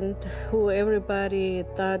friend who everybody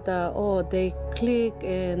thought, they click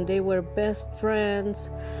and they were best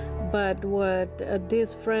friends. But what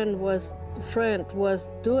this friend was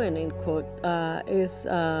doing, in quote, is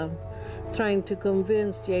trying to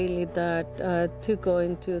convince Jaylee that to go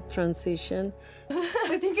into transition.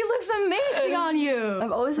 I think it looks amazing on you.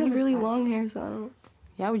 I've always had really long hair, so I don't...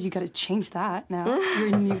 Yeah, well, you gotta change that now. You're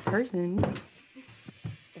a new person.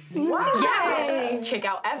 Wow. Yay! Check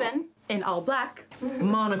out Evan in all black.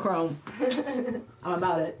 Monochrome. I'm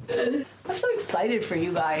about it. I'm so excited for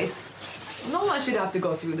you guys. No one should have to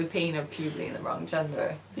go through the pain of puberty and the wrong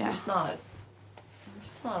gender. It's just not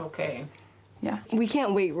okay. Yeah. We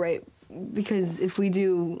can't wait, right? Because if we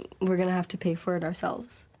do, we're gonna have to pay for it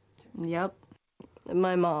ourselves. Yep.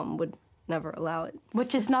 My mom would never allow it.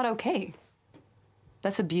 Which is not okay.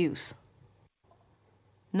 That's abuse.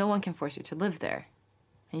 No one can force you to live there.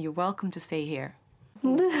 And you're welcome to stay here.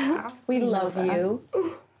 We love you.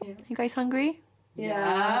 You guys hungry?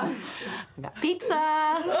 Yeah. We got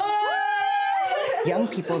pizza. Young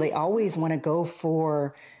people, they always want to go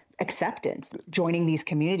for acceptance. Joining these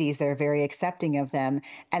communities, they're very accepting of them.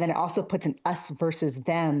 And then it also puts an us versus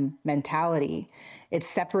them mentality. It's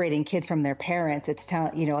separating kids from their parents. It's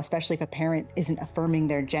telling, you know, especially if a parent isn't affirming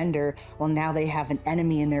their gender, well, now they have an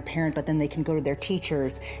enemy in their parent, but then they can go to their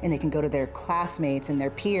teachers and they can go to their classmates and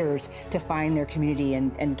their peers to find their community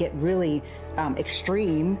and get really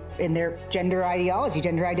extreme in their gender ideology,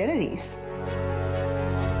 gender identities.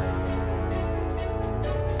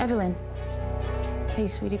 Evelyn. Hey,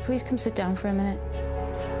 sweetie, please come sit down for a minute.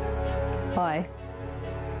 Why?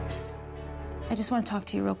 I just want to talk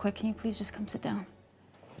to you real quick. Can you please just come sit down?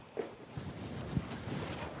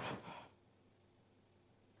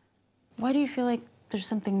 Why do you feel like there's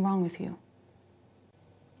something wrong with you?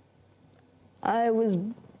 I was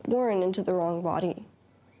born into the wrong body,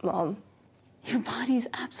 Mom. Your body's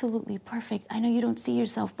absolutely perfect. I know you don't see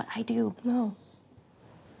yourself, but I do. No.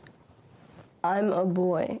 I'm a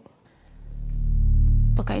boy.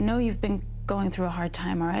 Look, I know you've been going through a hard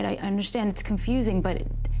time, all right? I understand it's confusing, but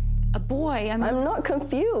a boy, I'm not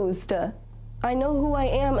confused. I know who I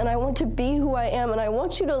am, and I want to be who I am, and I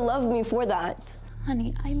want you to love me for that.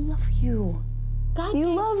 Honey, I love you.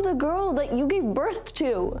 You love the girl that you gave birth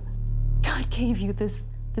to. God gave you this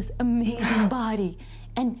amazing body,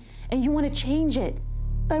 and you want to change it.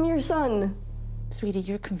 I'm your son. Sweetie,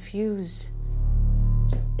 you're confused.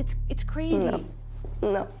 It's crazy.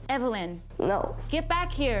 No. Evelyn. No. Get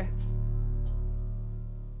back here.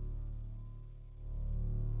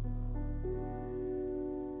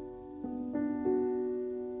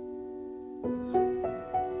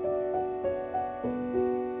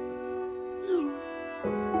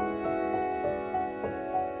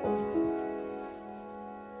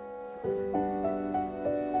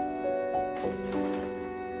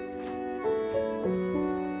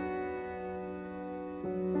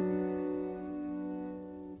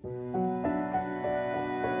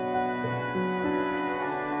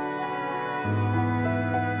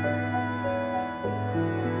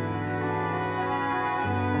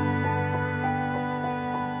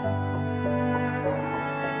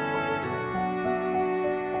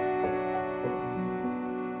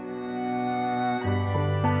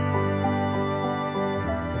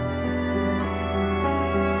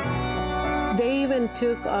 They even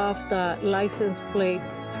took off the license plate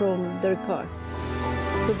from their car.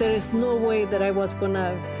 So there is no way that I was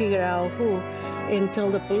gonna figure out who and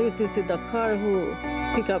tell the police this is the car who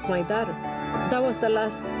picked up my daughter. That was the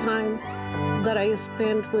last time that I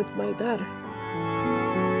spent with my daughter.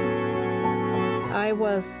 I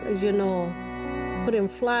was, putting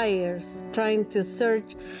flyers, trying to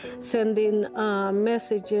search, sending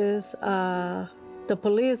messages. The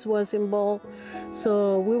police was involved,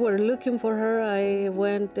 so we were looking for her. I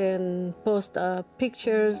went and posted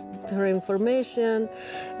pictures, her information.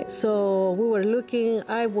 So we were looking.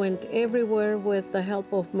 I went everywhere with the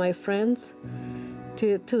help of my friends,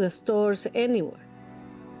 to the stores, anywhere.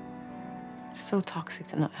 It's so toxic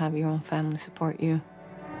to not have your own family support you.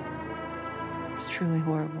 It's truly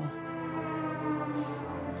horrible.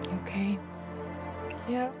 You okay?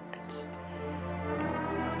 Yeah,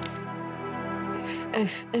 I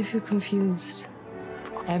feel confused.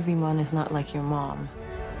 Everyone is not like your mom.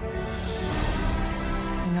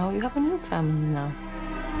 You have a new family now.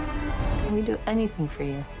 And we do anything for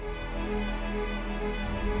you.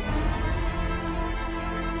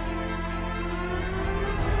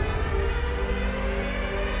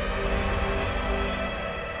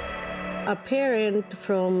 A parent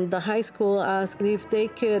from the high school asked if they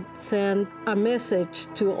could send a message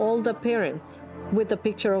to all the parents with a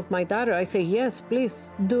picture of my daughter. I say, yes,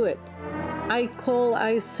 please do it. I called,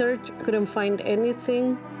 I searched, couldn't find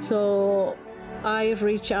anything. So I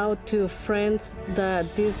reached out to friends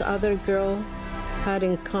that this other girl had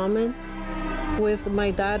in common with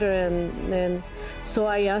my daughter. And so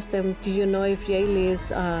I asked them, do you know if Yaylee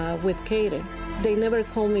is with Kaden? They never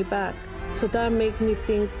called me back. So that made me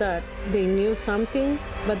think that they knew something,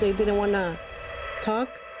 but they didn't want to talk.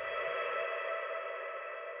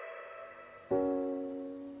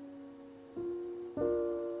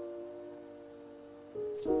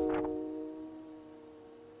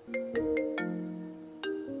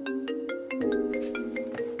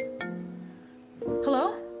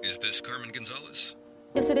 Hello? Is this Carmen Gonzalez?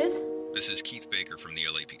 Yes, it is. This is Keith Baker from the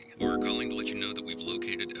LAPD. We're calling to let you know that we've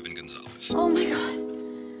located Evan Gonzalez. Oh my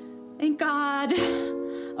God. Thank God.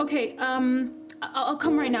 Okay, I'll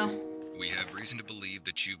come right now. We have reason to believe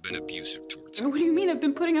that you've been abusive towards him. What do you mean? I've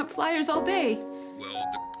been putting up flyers all day. Well,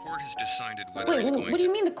 the court has decided whether he's going What do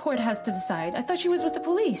you mean the court has to decide? I thought she was with the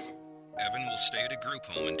police. Evan will stay at a group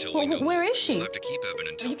home until Well, we know. where is she? We'll have to keep Evan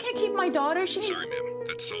until. You can't keep my daughter. She's. Sorry, ma'am.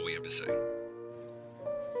 That's all we have to say.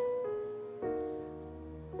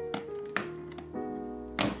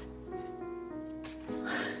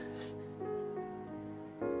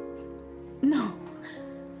 No.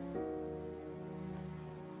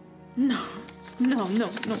 No. No, no,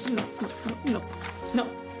 no, no, no, no,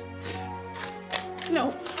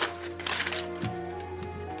 no.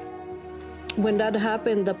 When that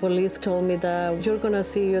happened, the police told me that you're gonna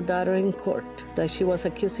see your daughter in court, that she was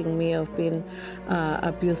accusing me of being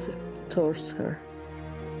abusive towards her.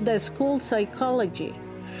 The school psychology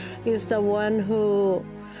is the one who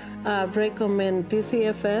recommend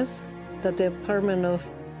DCFS, the Department of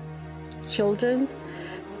Children,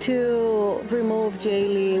 to remove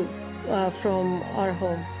Jaylee from our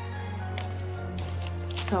home.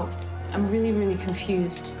 So, I'm really, really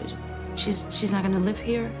confused. She's not gonna live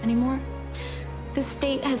here anymore? The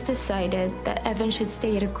state has decided that Evan should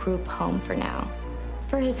stay at a group home for now,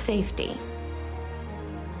 for his safety.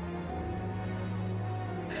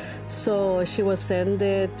 So she was sent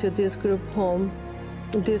to this group home.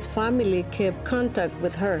 This family kept contact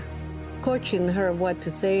with her, coaching her what to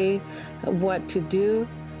say, what to do.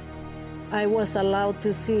 I was allowed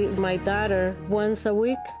to see my daughter once a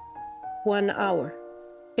week, 1 hour,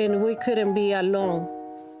 and we couldn't be alone.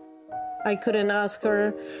 I couldn't ask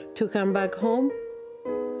her to come back home.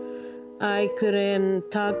 I couldn't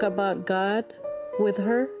talk about God with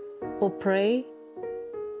her or pray.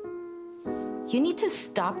 You need to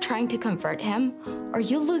stop trying to convert him, or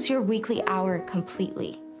you'll lose your weekly hour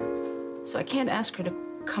completely. So I can't ask her to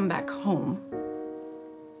come back home.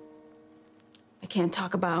 I can't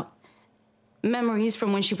talk about memories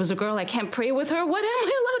from when she was a girl. I can't pray with her. What am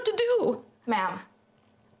I allowed to do? Ma'am,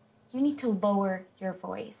 you need to lower your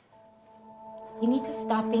voice. You need to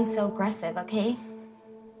stop being so aggressive, okay?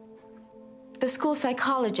 The school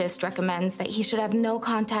psychologist recommends that he should have no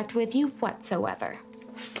contact with you whatsoever.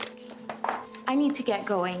 I need to get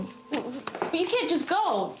going. But you can't just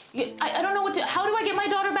go. I don't know what to... How do I get my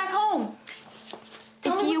daughter back home?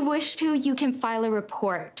 If you wish to, you can file a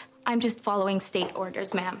report. I'm just following state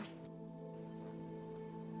orders, ma'am.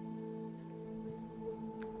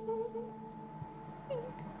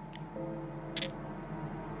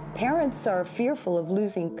 Parents are fearful of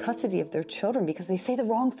losing custody of their children because they say the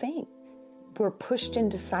wrong thing. We're pushed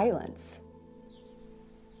into silence.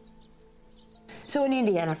 So in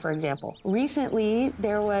Indiana, for example, recently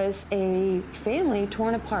there was a family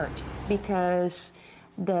torn apart because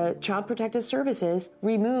the Child Protective Services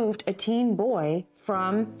removed a teen boy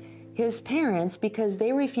from his parents because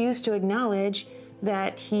they refused to acknowledge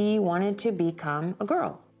that he wanted to become a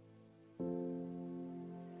girl.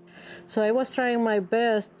 So I was trying my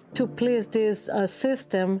best to please this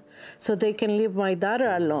system so they can leave my daughter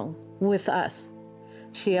alone with us.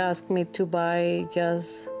 She asked me to buy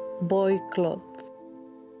just boy clothes.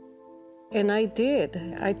 And I did.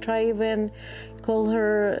 I tried even call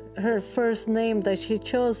her first name that she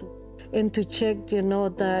chose and to check,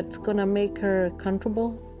 that's gonna make her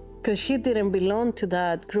comfortable. Because she didn't belong to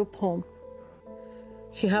that group home.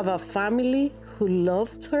 She have a family who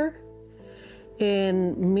loved her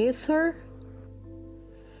and miss her.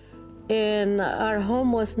 And our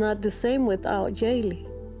home was not the same without Jaylee.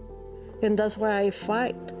 And that's why I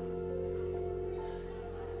fight.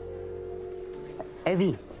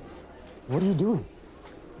 Evie, what are you doing?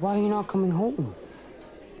 Why are you not coming home?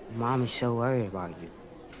 Mom is so worried about you.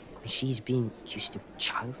 And she's being accused of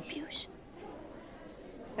child abuse.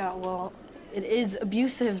 Yeah, well, it is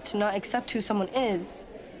abusive to not accept who someone is.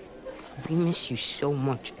 We miss you so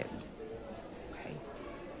much, Evie. Okay?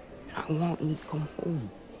 And I want you to come home.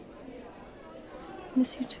 I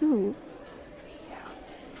miss you too.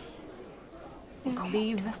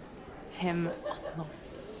 Leave him alone.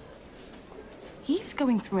 He's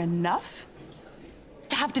going through enough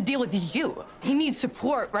to have to deal with you. He needs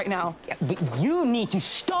support right now. Yeah, but you need to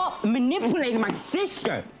stop manipulating my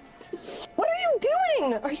sister. What are you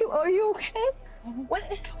doing? Are you okay?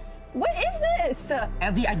 What is this?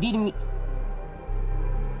 Evie, I didn't mean...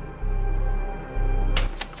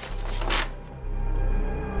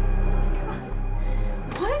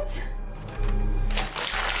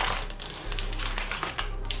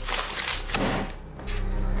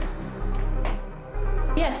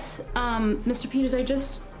 Mr. Peters, I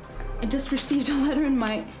just received a letter in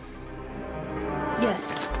my...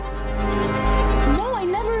 Yes. No, I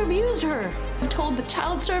never abused her. I've told the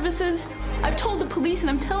child services, I've told the police, and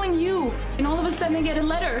I'm telling you. And all of a sudden I get a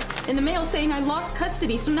letter in the mail saying I lost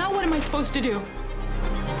custody. So now what am I supposed to do?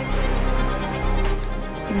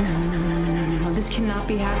 No. This cannot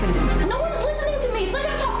be happening. No one's listening to me. It's like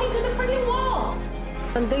I'm talking to the freaking wall.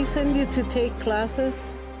 And they send you to take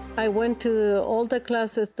classes. I went to all the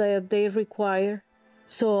classes that they require.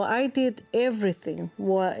 So I did everything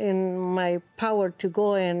in my power to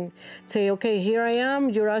go and say, okay, here I am.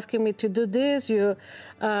 You're asking me to do this.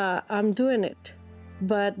 I'm doing it.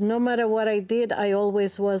 But no matter what I did, I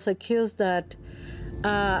always was accused that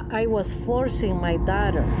I was forcing my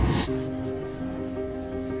daughter.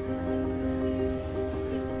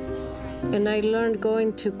 And I learned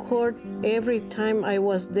going to court every time I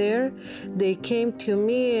was there. They came to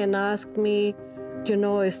me and asked me, you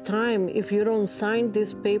know, it's time. If you don't sign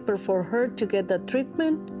this paper for her to get the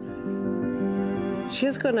treatment,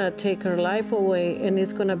 she's gonna take her life away and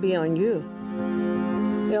it's gonna be on you.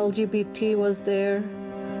 LGBT was there,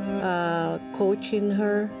 coaching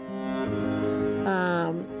her,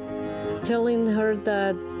 telling her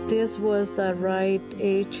that this was the right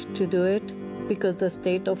age to do it, because the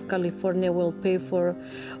state of California will pay for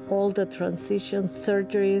all the transitions,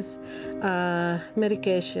 surgeries,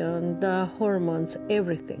 medication, the hormones,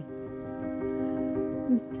 everything.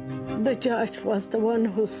 The judge was the one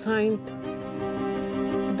who signed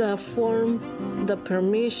the form, the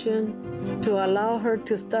permission to allow her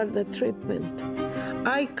to start the treatment.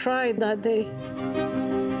 I cried that day.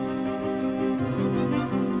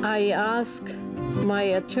 I asked my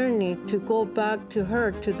attorney to go back to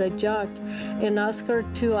her, to the judge, and ask her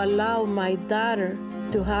to allow my daughter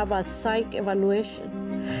to have a psych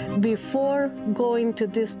evaluation before going to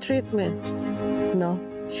this treatment. No,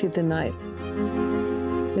 she denied.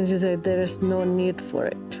 And she said there is no need for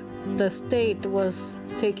it. The state was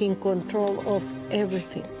taking control of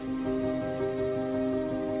everything.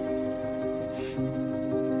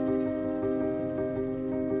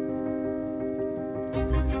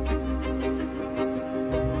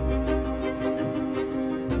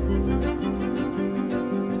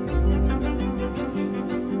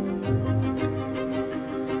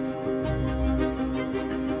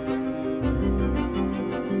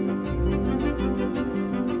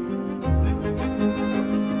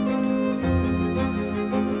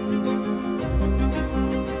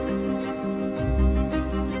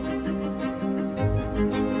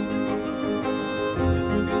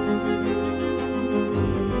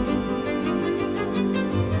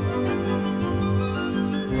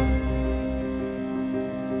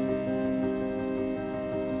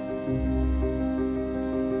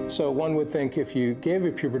 So one would think if you gave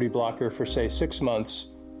a puberty blocker for, say, 6 months,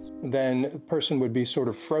 then the person would be sort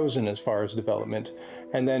of frozen as far as development.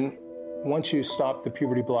 And then once you stop the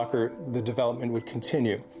puberty blocker, the development would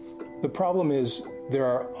continue. The problem is there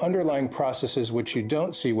are underlying processes which you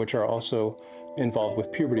don't see, which are also involved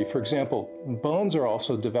with puberty. For example, bones are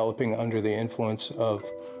also developing under the influence of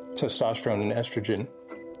testosterone and estrogen,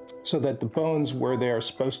 so that the bones, where they are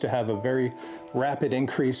supposed to have a very rapid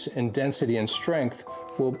increase in density and strength,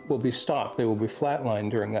 will be stopped. They will be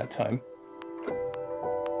flatlined during that time.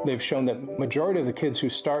 They've shown that majority of the kids who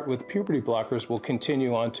start with puberty blockers will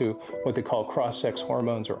continue on to what they call cross-sex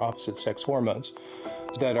hormones or opposite-sex hormones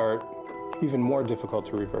that are even more difficult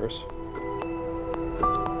to reverse.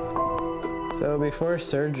 So before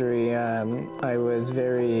surgery, I was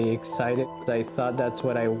very excited. I thought that's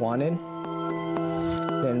what I wanted.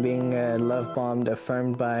 Then being love bombed,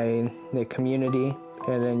 affirmed by the community,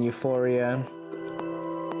 and then euphoria.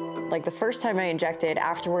 Like the first time I injected,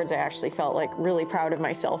 afterwards I actually felt like really proud of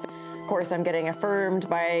myself. Of course, I'm getting affirmed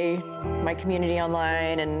by my community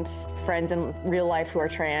online, and friends in real life who are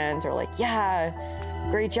trans are like, yeah,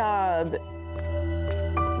 great job.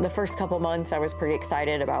 The first couple months I was pretty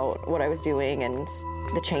excited about what I was doing and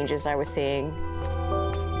the changes I was seeing.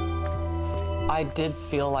 I did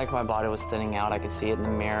feel like my body was thinning out. I could see it in the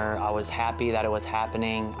mirror. I was happy that it was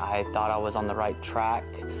happening. I thought I was on the right track.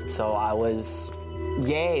 So I was,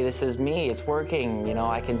 yay, this is me, it's working. You know,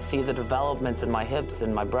 I can see the developments in my hips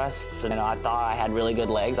and my breasts. And I thought I had really good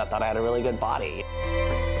legs. I thought I had a really good body.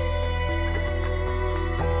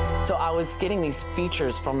 So I was getting these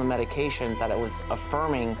features from the medications that it was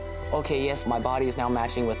affirming, okay, yes, my body is now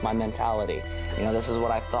matching with my mentality. You know, this is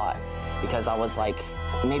what I thought. Because I was like,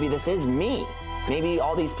 maybe this is me. Maybe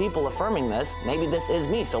all these people affirming this, maybe this is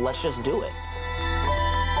me, so let's just do it.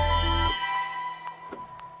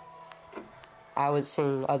 I was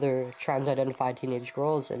seeing other trans-identified teenage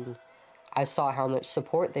girls, and I saw how much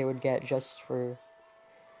support they would get just for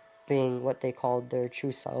being what they called their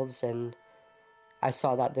true selves, and I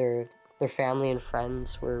saw that their family and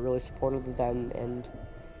friends were really supportive of them. And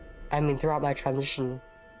I mean, throughout my transition,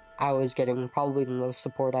 I was getting probably the most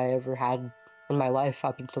support I ever had in my life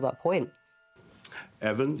up until that point.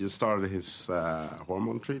 Evan just started his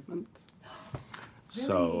hormone treatment. Really?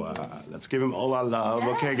 So let's give him all our love,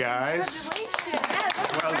 okay, guys?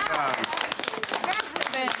 Well done.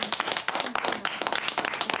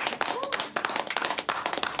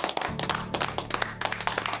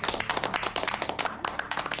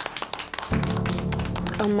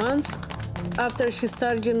 A month after she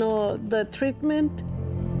started, the treatment,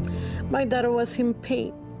 my daughter was in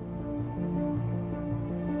pain.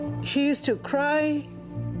 She used to cry.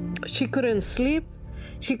 She couldn't sleep.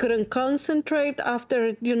 She couldn't concentrate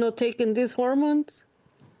after, taking these hormones.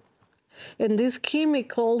 And this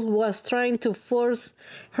chemical was trying to force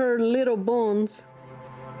her little bones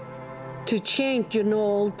to change,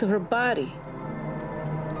 to her body.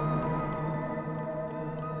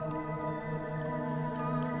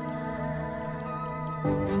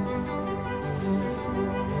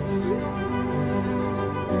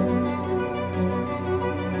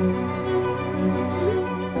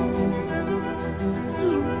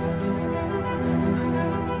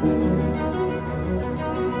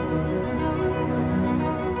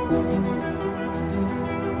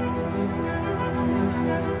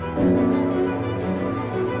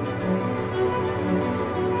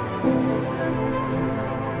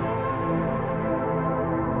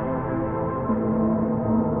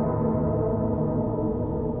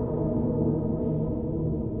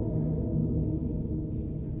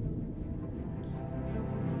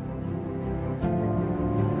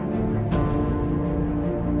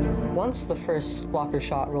 Once the first blocker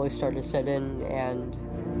shot really started to set in and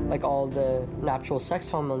like all the natural sex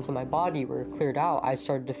hormones in my body were cleared out, I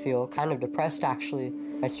started to feel kind of depressed actually.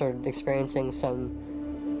 I started experiencing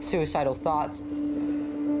some suicidal thoughts.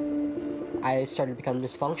 I started to become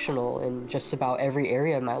dysfunctional in just about every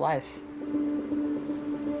area of my life.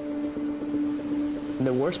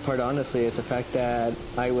 The worst part, honestly, is the fact that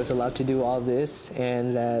I was allowed to do all this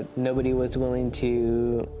and that nobody was willing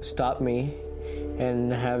to stop me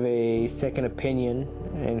and have a second opinion.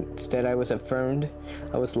 And instead, I was affirmed,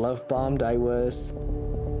 I was love bombed, I was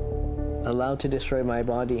allowed to destroy my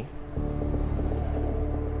body.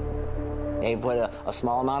 They put a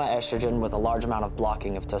small amount of estrogen with a large amount of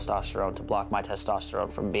blocking of testosterone to block my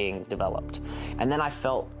testosterone from being developed. And then I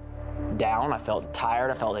felt down, I felt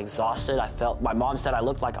tired, I felt exhausted, my mom said I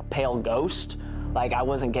looked like a pale ghost. Like I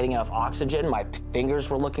wasn't getting enough oxygen, my fingers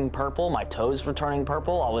were looking purple, my toes were turning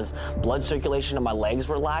purple, blood circulation in my legs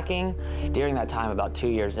were lacking. During that time, about 2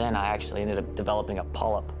 years in, I actually ended up developing a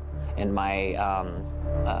polyp in my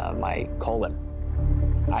colon.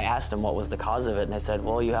 I asked them what was the cause of it, and they said,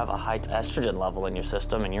 well, you have a high estrogen level in your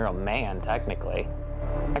system, and you're a man, technically.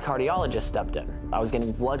 My cardiologist stepped in. I was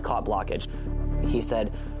getting blood clot blockage. He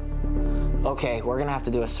said, okay, we're gonna have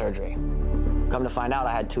to do a surgery. Come to find out,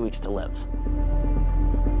 I had 2 weeks to live.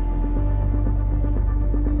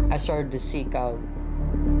 I started to seek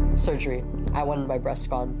surgery. I wanted my breasts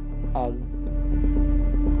gone.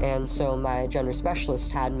 And so my gender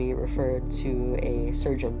specialist had me referred to a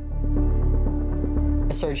surgeon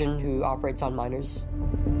who operates on minors.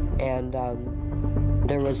 And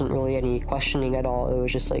there wasn't really any questioning at all. It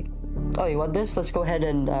was just like, oh, you want this? Let's go ahead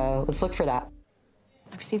and let's look for that.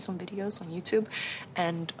 I've seen some videos on YouTube,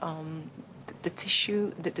 and the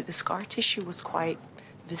tissue, the scar tissue was quite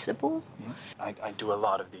visible. Yeah. I do a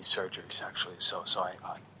lot of these surgeries, actually, so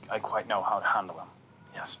I quite know how to handle them.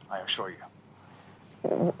 Yes, I assure you.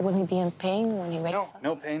 Will he be in pain when he wakes up?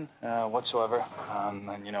 No pain whatsoever. And,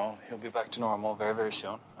 he'll be back to normal very, very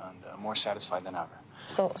soon and more satisfied than ever.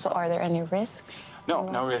 So are there any risks? No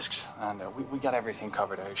risks. And we got everything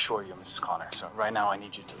covered, I assure you, Mrs. Connor. So right now I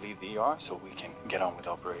need you to leave the ER so we can get on with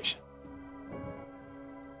the operation.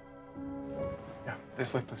 Yeah,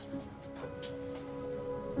 this way, please.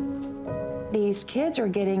 These kids are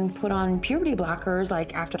getting put on puberty blockers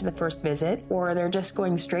like after the first visit, or they're just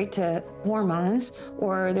going straight to hormones,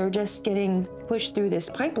 or they're just getting pushed through this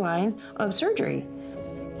pipeline of surgery.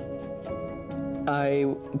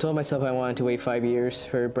 I told myself I wanted to wait 5 years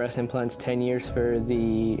for breast implants, 10 years for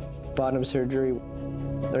the bottom surgery.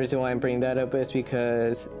 The reason why I'm bringing that up is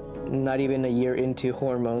because not even a year into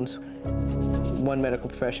hormones, one medical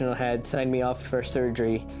professional had signed me off for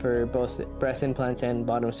surgery for both breast implants and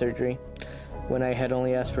bottom surgery when I had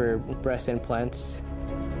only asked for breast implants.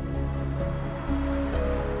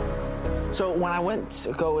 So when I went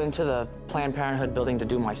to go into the Planned Parenthood building to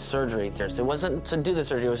do my surgery, it wasn't to do the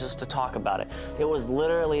surgery, it was just to talk about it. It was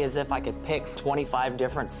literally as if I could pick 25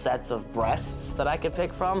 different sets of breasts that I could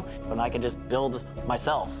pick from, and I could just build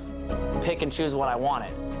myself, pick and choose what I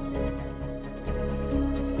wanted.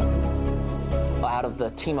 Out of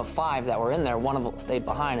the team of 5 that were in there, one of them stayed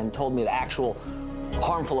behind and told me the actual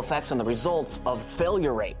harmful effects and the results of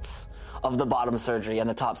failure rates of the bottom surgery and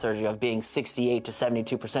the top surgery, of being 68 to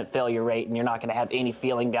 72% failure rate, and you're not going to have any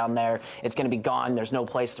feeling down there. It's going to be gone. There's no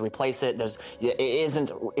place to replace it. It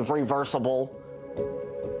isn't reversible.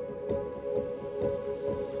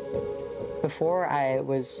 Before I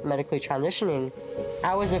was medically transitioning,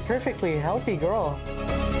 I was a perfectly healthy girl.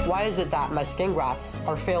 Why is it that my skin grafts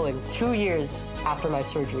are failing 2 years after my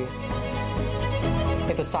surgery,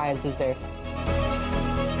 if the science is there?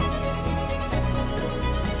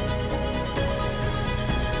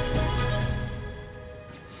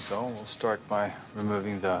 So we'll start by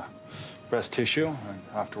removing the breast tissue, and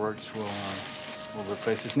afterwards we'll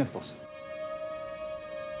replace his nipples.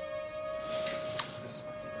 Let's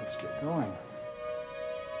get going.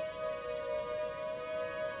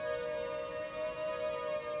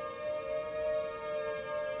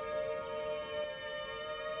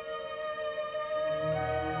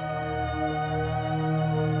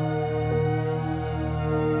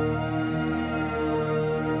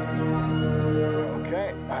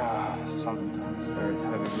 Sometimes there's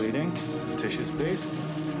heavy bleeding. Tissues, please.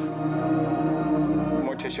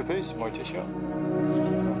 More tissue, please. More tissue.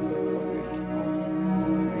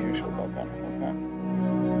 Nothing unusual about that. Okay.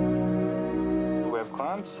 Do we have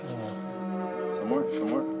clamps? Some more.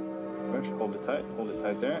 Push. Hold it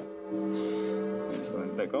tight there. Just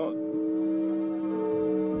let it go.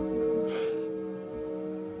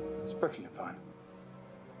 It's perfectly fine.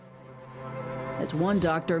 As one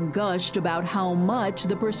doctor gushed about how much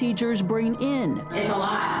the procedures bring in. It's a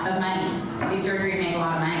lot of money. These surgeries make a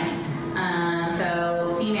lot of money.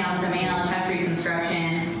 So female to male chest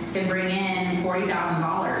reconstruction can bring in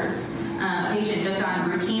 $40,000. A patient just on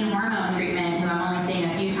routine hormone treatment, who I'm only seeing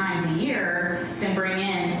a few times a year, can bring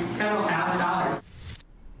in several $1,000s.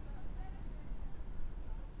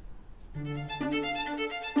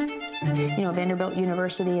 You know, Vanderbilt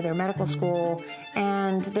University, their medical school,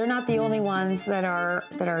 and they're not the only ones that are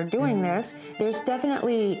doing this. There's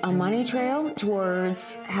definitely a money trail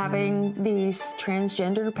towards having these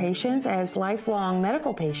transgender patients as lifelong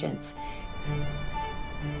medical patients.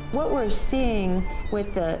 What we're seeing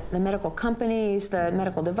with the medical companies, the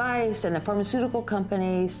medical device, and the pharmaceutical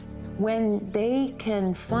companies, when they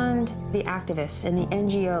can fund the activists and the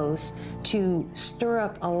NGOs to stir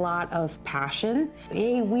up a lot of passion.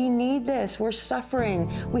 Hey, we need this, we're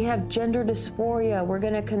suffering, we have gender dysphoria, we're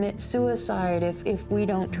gonna commit suicide if we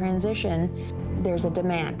don't transition. There's a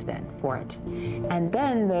demand then for it. And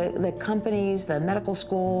then the companies, the medical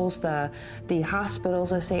schools, the hospitals,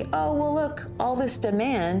 they say, oh, well, look, all this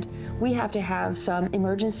demand, we have to have some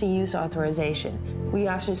emergency use authorization. We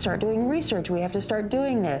have to start doing research. We have to start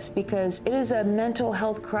doing this because it is a mental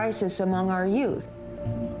health crisis among our youth.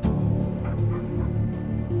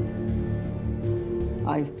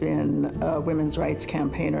 I've been a women's rights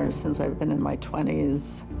campaigner since I've been in my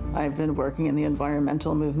 20s. I've been working in the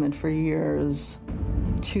environmental movement for years.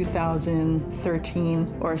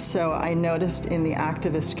 2013 or so, I noticed in the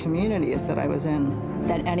activist communities that I was in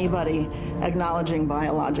that anybody acknowledging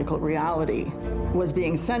biological reality was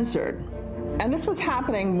being censored. And this was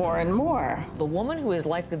happening more and more. The woman who is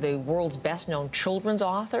likely the world's best-known children's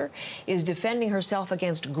author is defending herself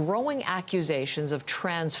against growing accusations of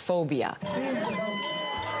transphobia.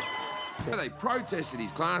 They protested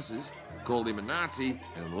his classes, called him a Nazi,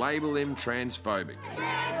 and labelled him transphobic.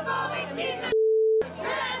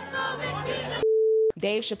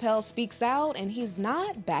 Dave Chappelle speaks out, and he's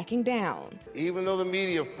not backing down. Even though the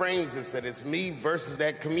media frames this that it's me versus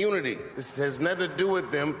that community, this has nothing to do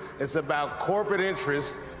with them. It's about corporate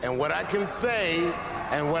interests and what I can say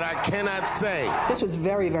and what I cannot say. This was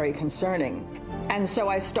very, very concerning. And so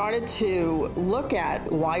I started to look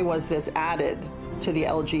at why was this added to the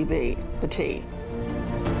LGBT, the T.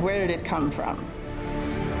 Where did it come from?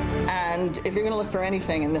 And if you're going to look for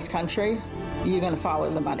anything in this country, you're going to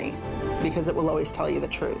follow the money, because it will always tell you the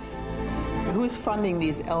truth. Who's funding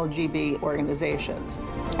these LGBT organizations?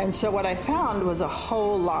 And so what I found was a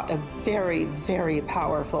whole lot of very, very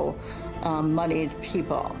powerful, moneyed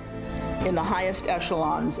people in the highest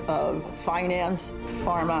echelons of finance,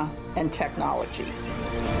 pharma, and technology.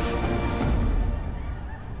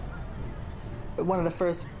 One of the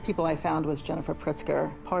first people I found was Jennifer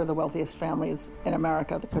Pritzker, part of the wealthiest families in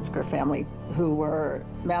America, the Pritzker family, who were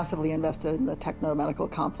massively invested in the techno-medical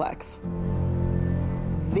complex.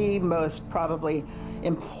 The most probably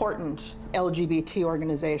important LGBT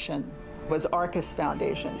organization was Arcus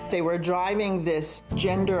Foundation. They were driving this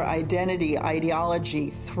gender identity ideology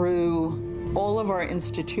through all of our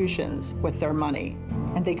institutions with their money.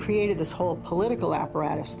 And they created this whole political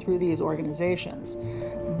apparatus through these organizations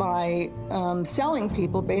by selling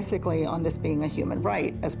people basically on this being a human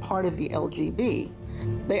right as part of the LGB.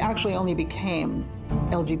 They actually only became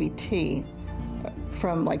LGBT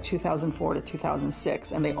from like 2004 to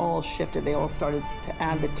 2006, and they all shifted. They all started to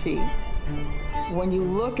add the T. When you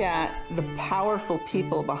look at the powerful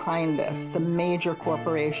people behind this, the major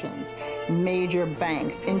corporations, major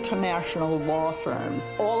banks, international law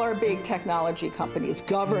firms, all our big technology companies,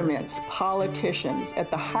 governments, politicians, at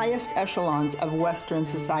the highest echelons of Western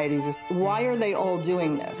societies, why are they all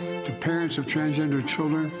doing this? To parents of transgender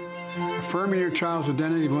children, affirming your child's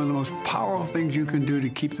identity is one of the most powerful things you can do to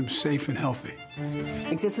keep them safe and healthy.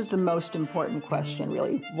 Like, this is the most important question,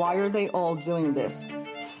 really. Why are they all doing this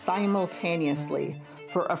simultaneously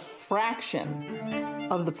for a fraction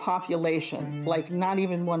of the population, like not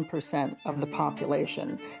even 1% of the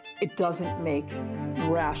population? It doesn't make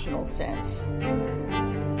rational sense.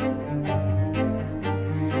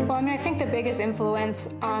 Well, I mean, I think the biggest influence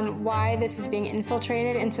on why this is being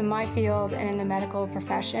infiltrated into my field and in the medical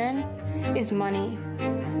profession is money.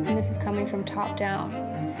 And this is coming from top down.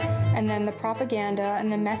 And then the propaganda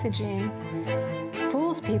and the messaging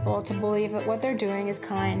fools people to believe that what they're doing is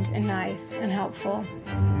kind and nice and helpful.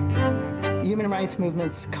 Human rights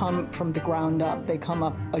movements come from the ground up. They come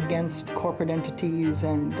up against corporate entities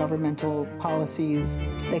and governmental policies.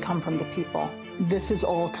 They come from the people. This is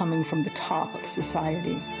all coming from the top of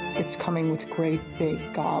society. It's coming with great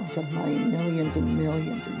big gobs of money, millions and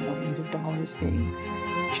millions and millions of dollars being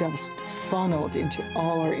just funneled into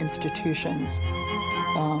all our institutions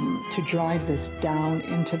to drive this down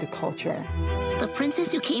into the culture. The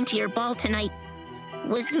princess who came to your ball tonight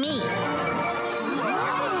was me.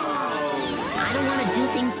 I don't want to do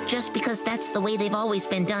things just because that's the way they've always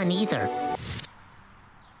been done either.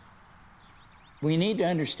 We need to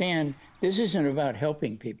understand this isn't about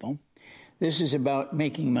helping people. This is about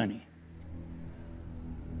making money.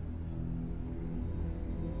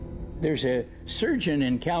 There's a surgeon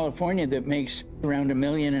in California that makes around $1.5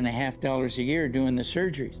 million a year doing the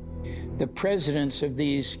surgeries. The presidents of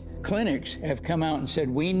these clinics have come out and said,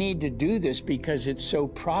 we need to do this because it's so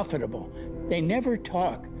profitable. They never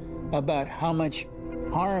talk about how much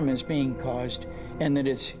harm is being caused and that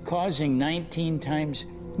it's causing 19 times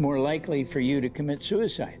more likely for you to commit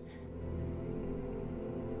suicide.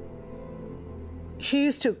 She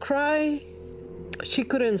used to cry. She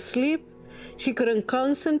couldn't sleep. She couldn't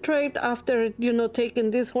concentrate after,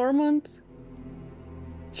 taking these hormones.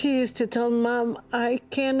 She used to tell Mom, I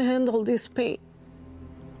can't handle this pain.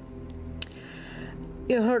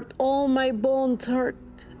 It hurt, all my bones hurt.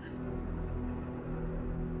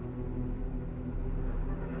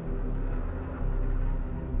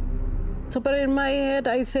 So, but in my head,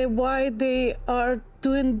 I say, why they are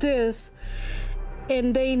doing this,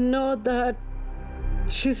 and they know that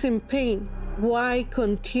she's in pain. Why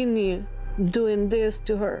continue doing this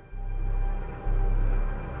to her?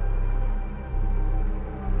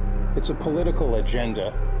 It's a political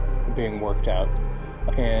agenda being worked out,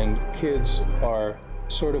 and kids are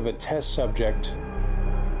sort of a test subject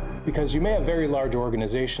because you may have very large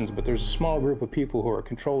organizations, but there's a small group of people who are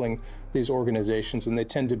controlling these organizations, and they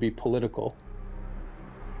tend to be political.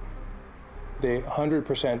 They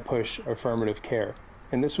 100% push affirmative care,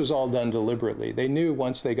 and this was all done deliberately. They knew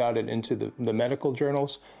once they got it into the medical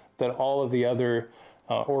journals that all of the other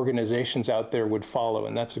organizations out there would follow,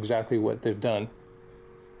 and that's exactly what they've done.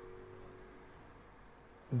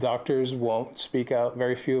 Doctors won't speak out.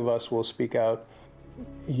 Very few of us will speak out.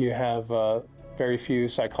 You have very few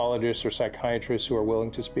psychologists or psychiatrists who are willing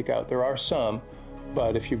to speak out. There are some,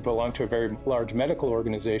 but if you belong to a very large medical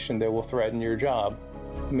organization, they will threaten your job.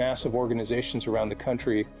 Massive organizations around the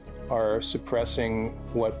country are suppressing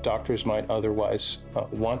what doctors might otherwise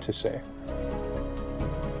want to say.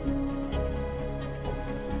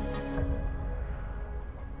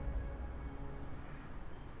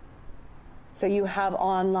 So you have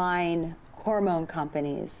online hormone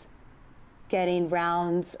companies getting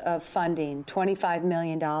rounds of funding, $25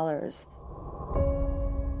 million.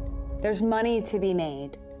 There's money to be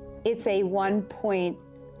made. It's a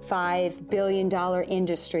 $1.5 billion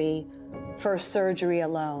industry for surgery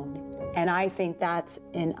alone, and I think that's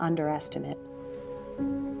an underestimate.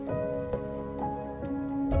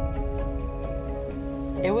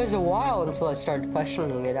 It was a while until I started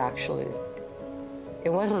questioning it, actually. It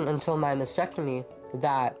wasn't until my mastectomy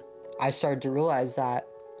that I started to realize that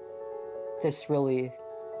this really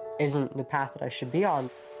isn't the path that I should be on.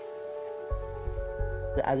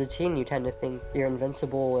 As a teen, you tend to think you're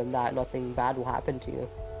invincible and that nothing bad will happen to you.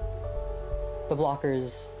 The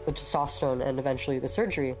blockers, the testosterone, and eventually the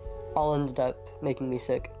surgery all ended up making me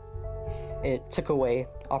sick. It took away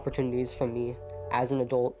opportunities from me as an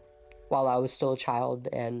adult while I was still a child,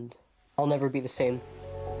 and I'll never be the same.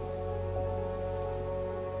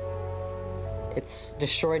 It's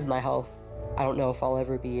destroyed my health. I don't know if I'll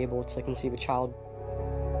ever be able to conceive a child.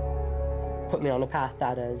 Put me on a path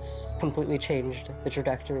that has completely changed the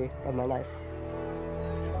trajectory of my life.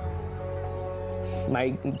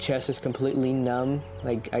 My chest is completely numb.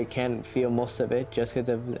 Like, I can't feel most of it just because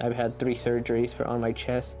I've had 3 surgeries on my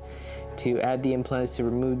chest to add the implants, to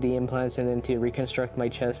remove the implants, and then to reconstruct my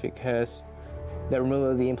chest because the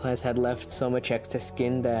removal of the implants had left so much excess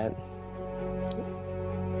skin that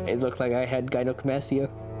it looked like I had gynecomastia.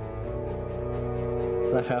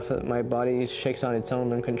 Left half of my body shakes on its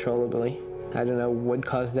own uncontrollably. I don't know what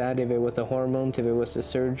caused that, if it was the hormones, if it was the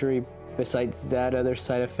surgery. Besides that, other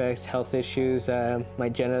side effects, health issues, my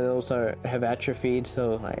genitals have atrophied,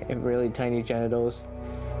 so I have really tiny genitals.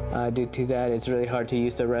 Due to that, it's really hard to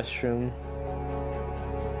use the restroom.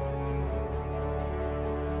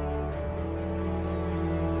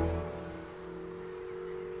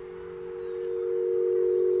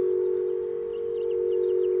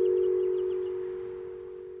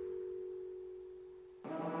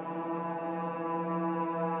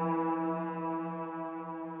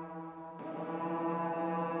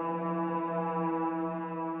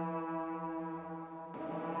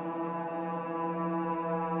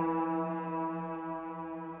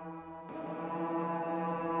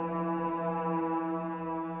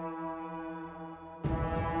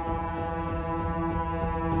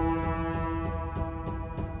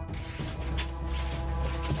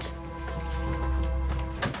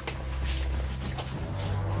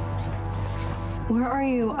 Where are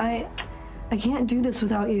you? I can't do this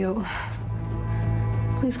without you.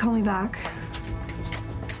 Please call me back.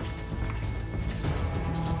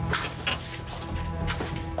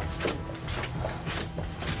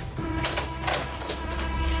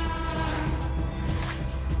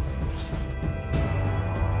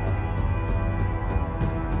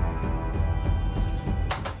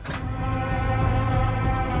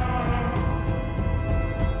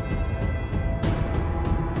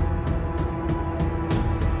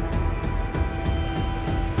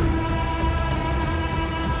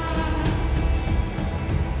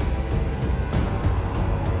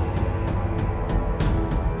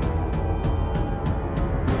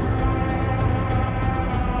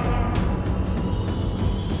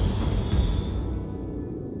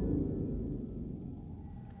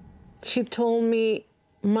 She told me,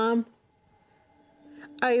 Mom,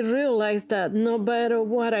 I realized that no matter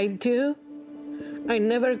what I do, I'm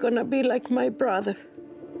never gonna be like my brother.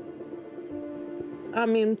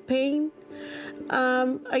 I'm in pain.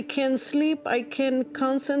 I can't sleep. I can't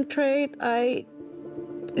concentrate.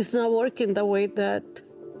 It's not working the way that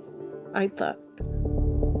I thought.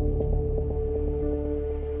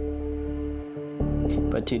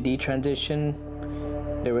 But to detransition,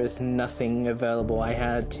 there was nothing available. I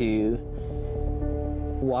had to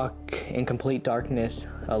walk in complete darkness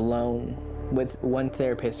alone with one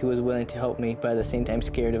therapist who was willing to help me, but at the same time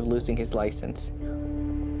scared of losing his license.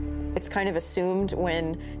 It's kind of assumed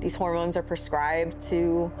when these hormones are prescribed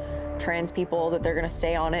to trans people that they're going to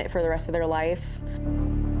stay on it for the rest of their life.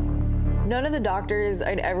 None of the doctors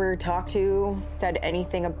I'd ever talked to said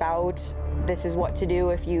anything about this is what to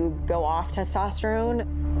do if you go off testosterone.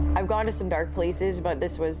 I've gone to some dark places, but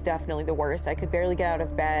this was definitely the worst. I could barely get out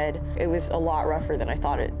of bed. It was a lot rougher than I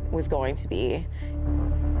thought it was going to be.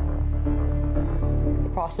 The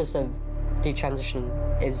process of detransition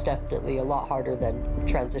is definitely a lot harder than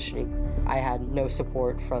transitioning. I had no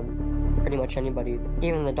support from pretty much anybody.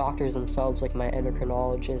 Even the doctors themselves, like my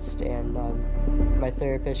endocrinologist and my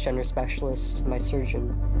therapist, gender specialist, my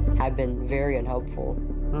surgeon, have been very unhelpful.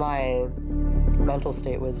 My mental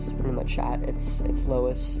state was pretty much at its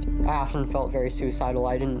lowest. I often felt very suicidal.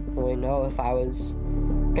 I didn't really know if I was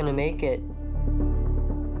gonna make it.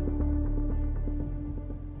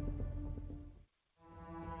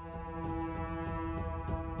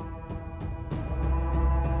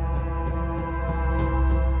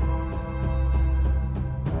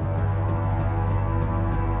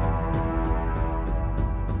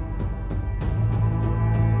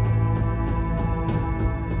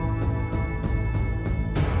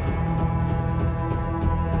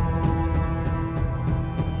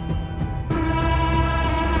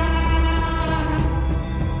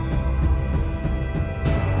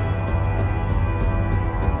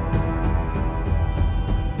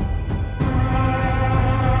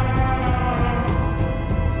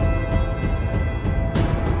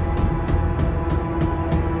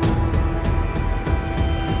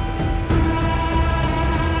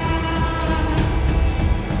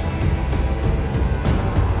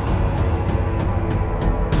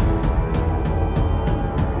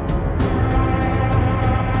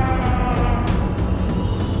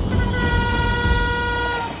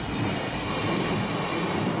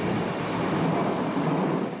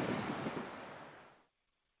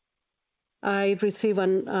 I received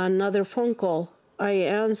another phone call. I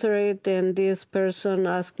answered it, and this person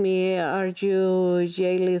asked me, "Are you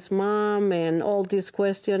Jaylee's mom?" and all these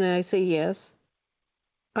questions, and I say yes.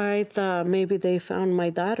 I thought maybe they found my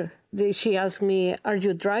daughter. She asked me, "Are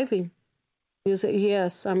you driving?" You say,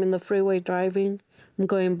 "Yes, I'm in the freeway driving. I'm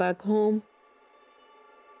going back home."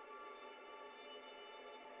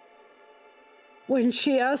 When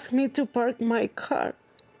she asked me to park my car,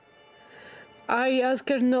 I asked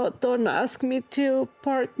her, "No, don't ask me to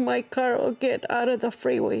park my car or get out of the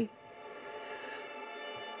freeway."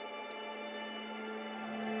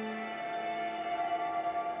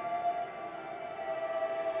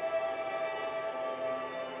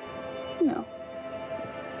 No.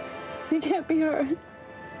 It can't be her.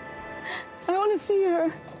 I want to see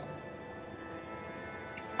her.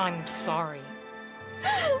 I'm sorry.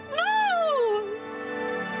 No!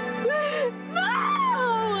 No!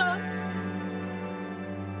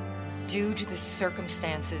 Due to the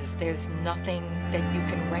circumstances, there's nothing that you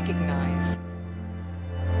can recognize.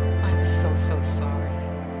 I'm so sorry.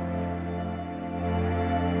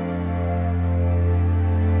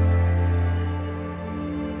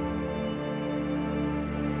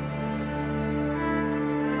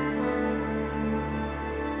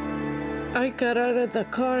 I got out of the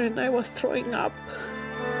car and I was throwing up.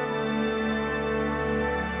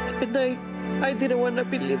 And I didn't want to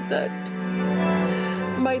believe that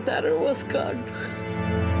my daughter was gone.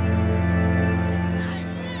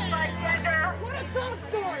 What a sob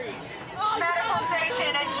story! Medical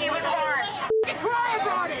station and she was harmed. Cry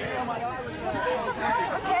about it!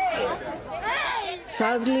 Okay!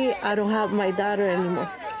 Sadly, I don't have my daughter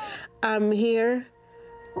anymore. I'm here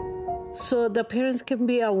so the parents can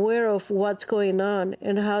be aware of what's going on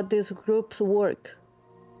and how these groups work.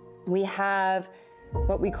 We have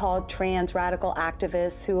what we call trans radical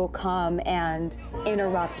activists who will come and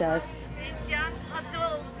interrupt us.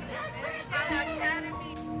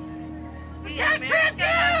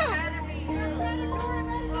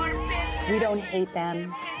 We don't hate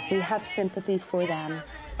them. We have sympathy for them.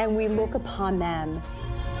 And we look upon them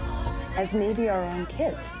as maybe our own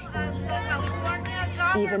kids,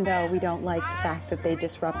 even though we don't like the fact that they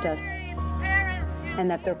disrupt us and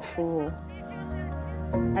that they're cruel.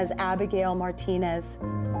 As Abigail Martinez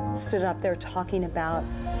stood up there talking about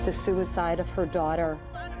the suicide of her daughter,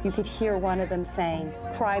 you could hear one of them saying,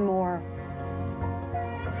 "Cry more."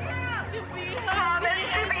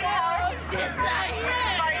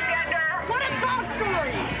 What a sob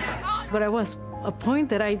story! But I was a point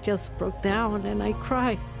that I just broke down and I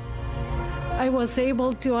cried. I was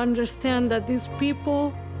able to understand that these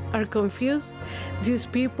people are confused, these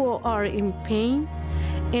people are in pain,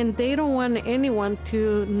 and they don't want anyone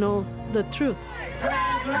to know the truth.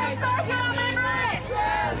 Trans rights are human rights!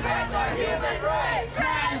 Trans rights are human rights!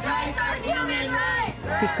 Trans rights are human rights!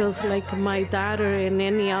 Because like my daughter and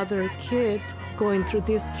any other kid going through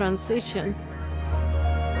this transition,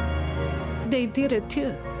 they did it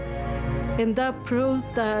too. And that proves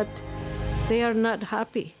that they are not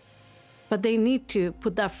happy. But they need to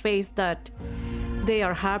put that face that they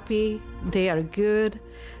are happy, they are good,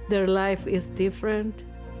 their life is different.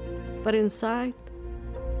 But inside,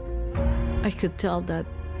 I could tell that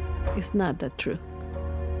it's not the truth.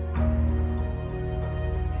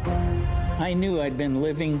 I knew I'd been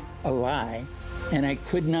living a lie, and I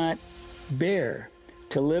could not bear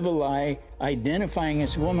to live a lie identifying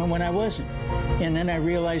as a woman when I wasn't. And then I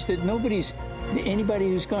realized that anybody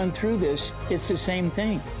who's gone through this, it's the same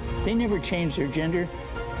thing. They never changed their gender.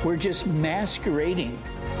 We're just masquerading.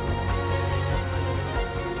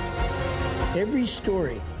 Every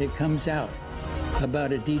story that comes out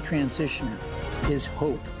about a detransitioner is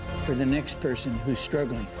hope for the next person who's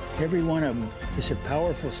struggling. Every one of them is a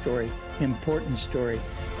powerful story, important story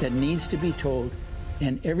that needs to be told,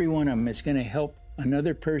 and every one of them is going to help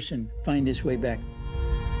another person find his way back.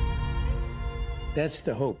 That's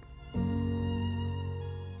the hope.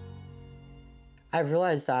 I've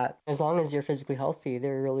realized that as long as you're physically healthy,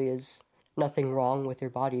 there really is nothing wrong with your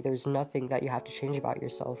body. There's nothing that you have to change about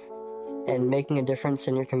yourself. And making a difference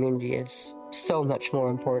in your community is so much more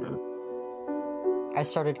important. I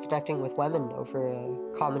started connecting with women over a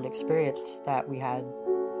common experience that we had.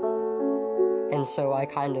 And so I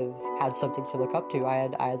kind of had something to look up to. I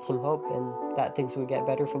had some hope and that things would get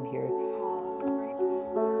better from here.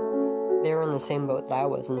 They were in the same boat that I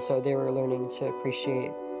was, and so they were learning to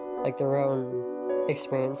appreciate their own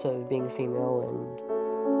experience of being female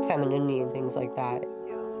and femininity and things like that.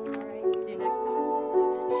 See you next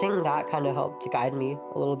time. Seeing that kind of helped to guide me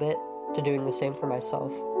a little bit to doing the same for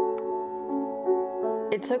myself.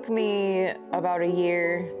 It took me about a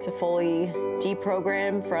year to fully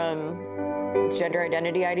deprogram from gender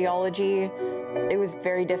identity ideology. It was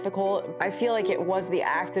very difficult. I feel like it was the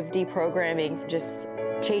act of deprogramming, just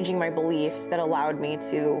changing my beliefs, that allowed me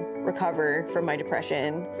to recover from my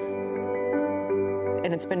depression.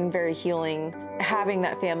 And it's been very healing. Having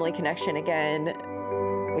that family connection again,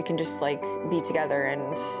 we can just like be together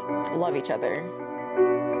and love each other.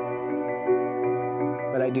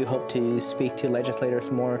 But I do hope to speak to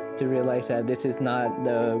legislators more to realize that this is not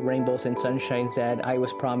the rainbows and sunshines that I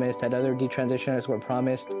was promised, that other detransitioners were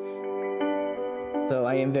promised. So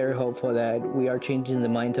I am very hopeful that we are changing the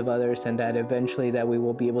minds of others, and that eventually that we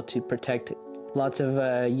will be able to protect lots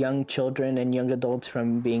of young children and young adults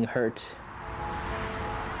from being hurt.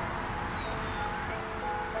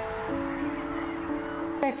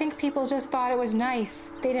 I think people just thought it was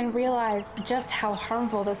nice. They didn't realize just how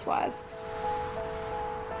harmful this was.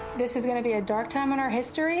 This is going to be a dark time in our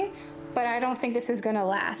history, but I don't think this is going to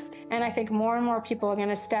last. And I think more and more people are going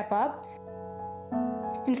to step up.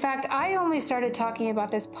 In fact, I only started talking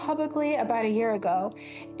about this publicly about a year ago,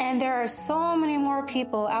 and there are so many more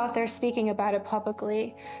people out there speaking about it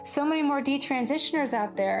publicly, so many more detransitioners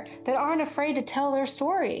out there that aren't afraid to tell their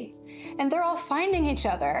story, and they're all finding each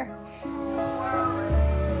other.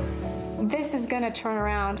 This is going to turn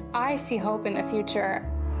around. I see hope in the future.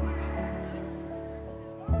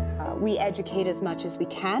 We educate as much as we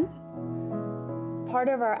can. Part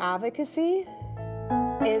of our advocacy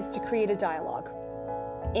is to create a dialogue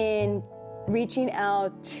in reaching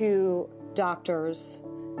out to doctors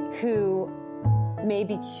who may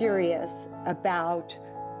be curious about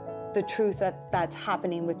the truth that's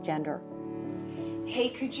happening with gender. Hey,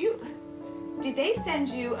 did they send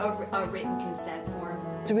you a written consent form?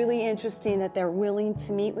 It's really interesting that they're willing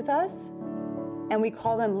to meet with us, and we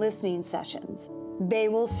call them listening sessions. They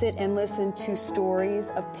will sit and listen to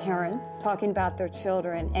stories of parents talking about their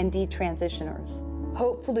children and detransitioners.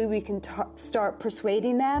 Hopefully we can start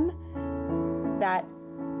persuading them that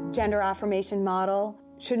gender affirmation model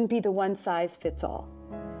shouldn't be the one-size-fits-all.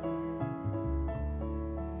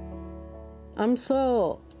 I'm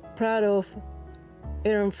so proud of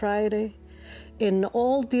Aaron Friday and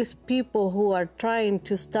all these people who are trying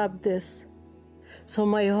to stop this. So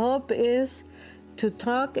my hope is to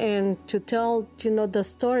talk and to tell, the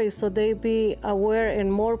story so they be aware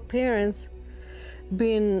and more parents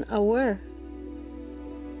being aware.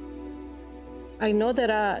 I know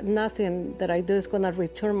that nothing that I do is going to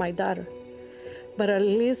return my daughter, but at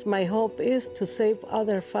least my hope is to save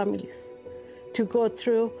other families, to go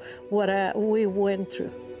through what we went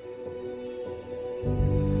through.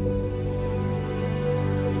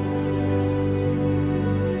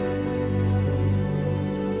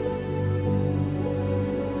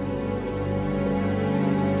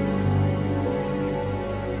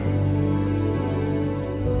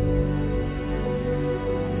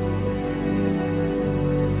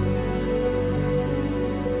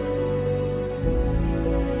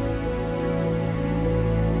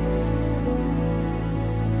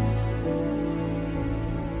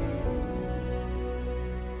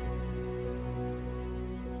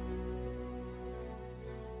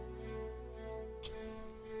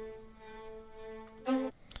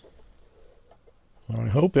 I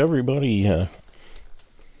hope everybody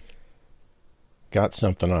got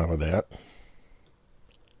something out of that.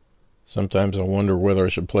 Sometimes I wonder whether I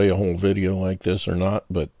should play a whole video like this or not,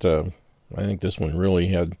 but I think this one really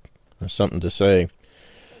had something to say.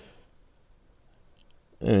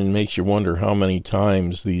 And it makes you wonder how many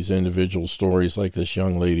times these individual stories like this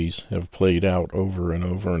young lady's have played out over and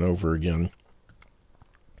over and over again.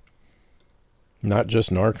 Not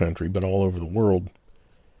just in our country, but all over the world.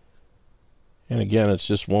 And again, it's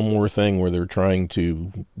just one more thing where they're trying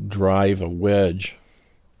to drive a wedge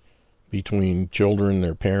between children,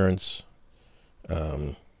 their parents,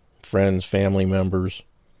 friends, family members.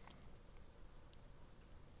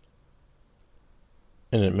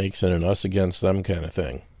 And it makes it an us against them kind of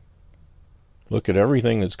thing. Look at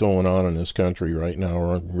everything that's going on in this country right now,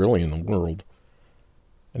 or really in the world.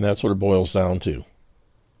 And that's what it boils down to.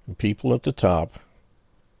 The people at the top,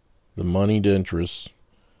 the moneyed interests,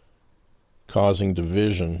 causing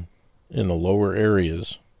division in the lower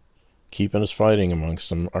areas, keeping us fighting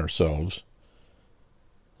amongst ourselves,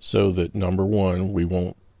 so that, number one, we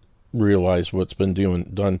won't realize what's been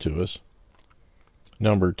done to us.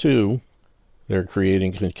 Number two, they're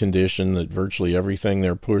creating a condition that virtually everything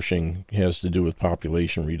they're pushing has to do with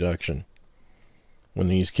population reduction. When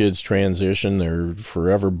these kids transition, they're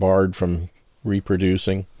forever barred from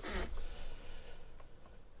reproducing.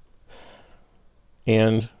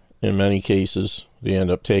 And in many cases, they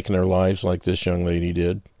end up taking their lives like this young lady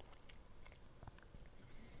did.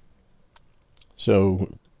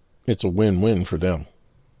 So it's a win-win for them.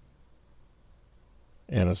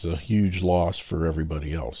 And it's a huge loss for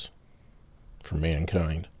everybody else, for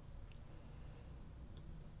mankind.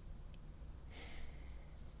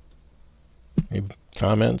 Any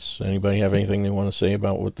comments? Anybody have anything they want to say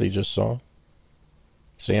about what they just saw?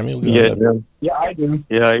 Samuel, go ahead. Yeah, I do.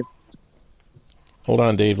 Hold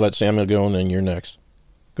on, Dave. Let Samuel go, and then you're next.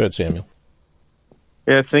 Go ahead, Samuel.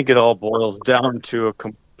 Yeah, I think it all boils down to a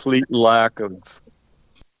complete lack of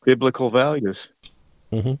biblical values.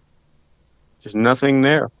 Mm-hmm. There's nothing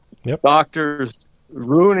there. Yep. Doctors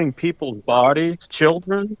ruining people's bodies,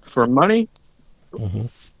 children, for money. Mm-hmm.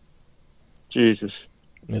 Jesus.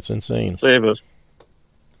 It's insane. Save us.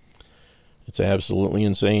 It's absolutely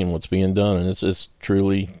insane what's being done, and it's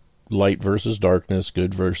truly light versus darkness,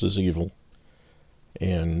 good versus evil.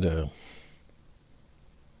 And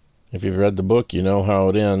if you've read the book, you know how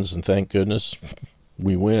it ends, and thank goodness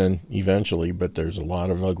we win eventually, but there's a lot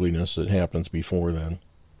of ugliness that happens before then.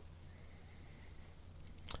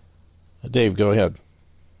 Dave, go ahead.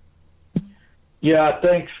 Yeah,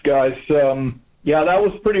 thanks, guys. Yeah, that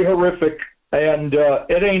was pretty horrific, and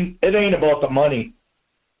it ain't about the money.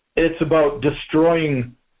 It's about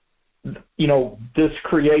destroying, this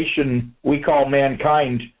creation we call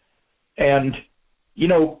mankind. And,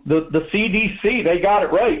 the CDC, they got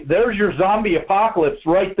it right. There's your zombie apocalypse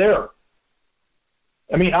right there.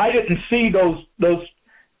 I mean, I didn't see those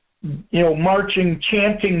marching,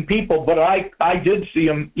 chanting people, but I did see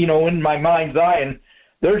them, in my mind's eye, and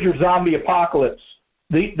there's your zombie apocalypse.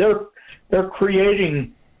 They're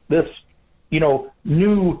creating this,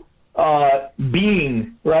 new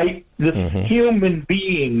being, right? This human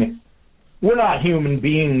being. We're not human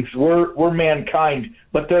beings. We're mankind,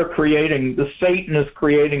 but Satan is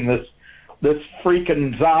creating this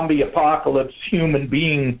freaking zombie apocalypse human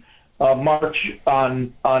being march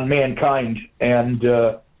on mankind, and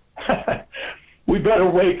we better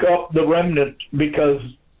wake up the remnant, because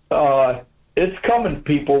it's coming,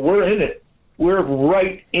 people. We're in it. We're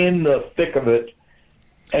right in the thick of it.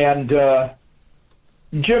 And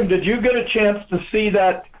Jim, did you get a chance to see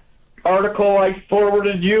that article I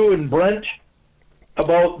forwarded you and Brent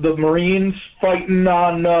about the Marines fighting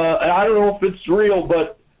on, I don't know if it's real,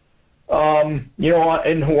 but,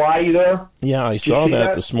 in Hawaii there? Yeah, I saw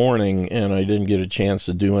that this morning, and I didn't get a chance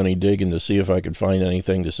to do any digging to see if I could find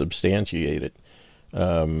anything to substantiate it.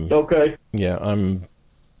 Okay. Yeah,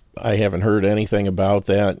 I haven't heard anything about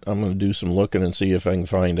that. I'm going to do some looking and see if I can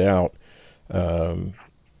find out.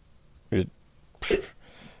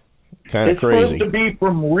 Kind of crazy. It's supposed to be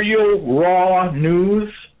from real, raw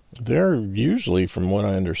news. They're usually, from what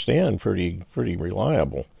I understand, pretty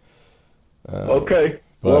reliable. Okay.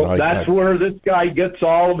 Well, that's where this guy gets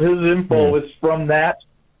all of his info is from that.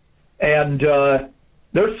 And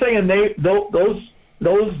they're saying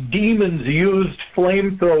those demons used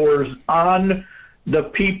flamethrowers on the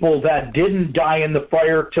people that didn't die in the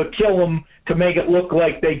fire to kill them, to make it look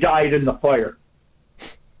like they died in the fire.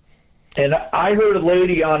 And I heard a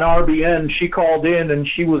lady on RBN, she called in, and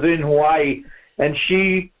she was in Hawaii, and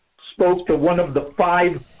she spoke to one of the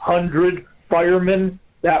 500 firemen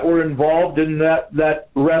that were involved in that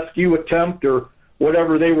rescue attempt or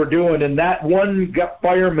whatever they were doing. And that one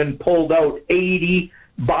fireman pulled out 80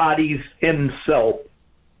 bodies himself.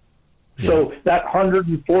 Yeah. So that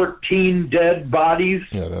 114 dead bodies,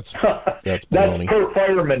 that's per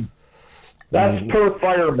fireman. That's per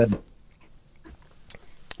fireman.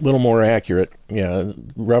 A little more accurate,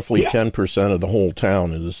 roughly 10% of the whole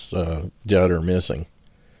town is dead or missing.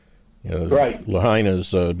 Right.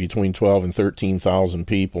 Lahaina's between 12 and 13,000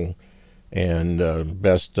 people, and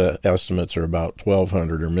best estimates are about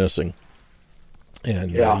 1,200 are missing.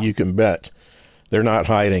 And you can bet they're not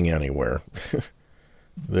hiding anywhere.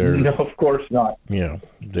 No, of course not.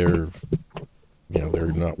 They're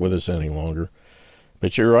not with us any longer.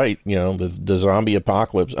 But you're right, the zombie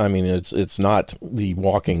apocalypse, I mean, it's not the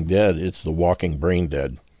Walking Dead, it's the walking brain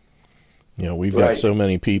dead. We've got so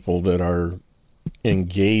many people that are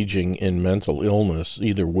engaging in mental illness,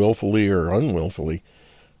 either willfully or unwillfully.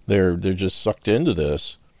 They're just sucked into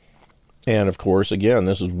this. And of course, again,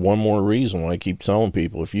 this is one more reason why I keep telling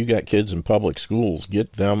people, if you got kids in public schools,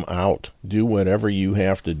 get them out. Do whatever you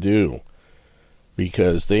have to do,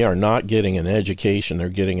 because they are not getting an education, they're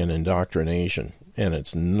getting an indoctrination. And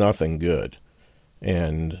it's nothing good.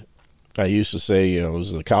 And I used to say, it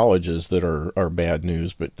was the colleges that are bad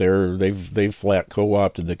news, but they've flat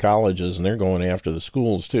co-opted the colleges, and they're going after the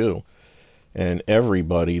schools too. And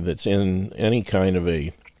everybody that's in any kind of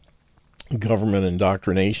a government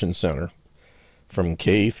indoctrination center, from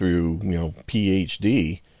K through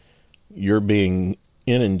PhD, you're being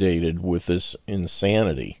inundated with this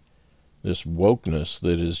insanity. this wokeness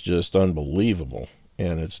that is just unbelievable,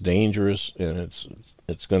 and it's dangerous, and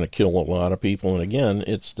it's going to kill a lot of people. And again,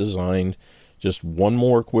 it's designed just one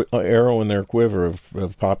more arrow in their quiver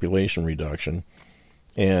of population reduction,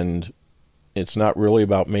 and it's not really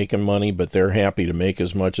about making money, but they're happy to make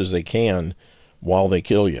as much as they can while they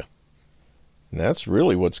kill you. And that's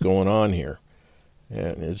really what's going on here.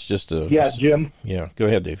 And it's just a... Yeah, Jim. Yeah, go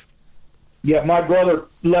ahead, Dave. Yeah, my brother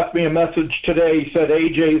left me a message today. He said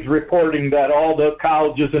AJ's reporting that all the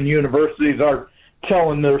colleges and universities are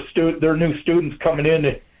telling their new students coming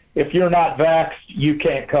in, if you're not vaxxed, you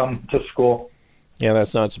can't come to school. Yeah,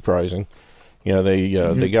 that's not surprising. You know,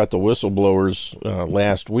 they got the whistleblowers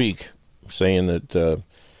last week saying that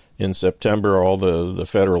in September, all the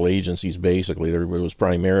federal agencies, basically, it was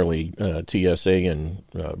primarily TSA and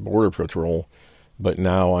Border Patrol, but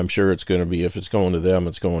now I'm sure it's going to be, if it's going to them,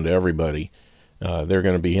 it's going to everybody. They're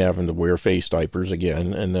going to be having to wear face diapers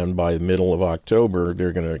again, and then by the middle of October,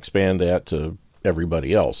 they're going to expand that to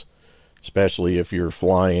everybody else, especially if you're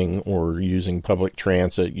flying or using public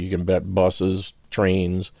transit. You can bet buses,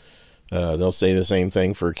 trains. They'll say the same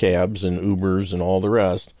thing for cabs and Ubers and all the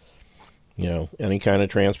rest. You know, any kind of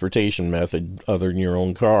transportation method other than your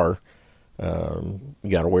own car, you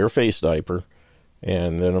got to wear a face diaper.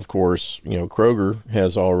 And then, of course, you know, Kroger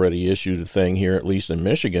has already issued a thing here, at least in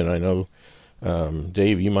Michigan. I know,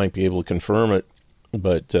 Dave, you might be able to confirm it,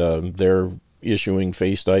 but they're issuing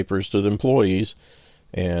face diapers to the employees,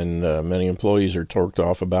 and many employees are torqued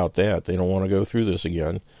off about that. They don't want to go through this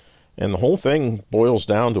again. And the whole thing boils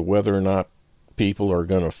down to whether or not people are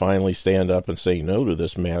going to finally stand up and say no to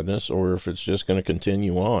this madness, or if it's just going to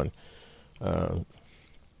continue on.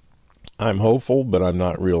 I'm hopeful, but I'm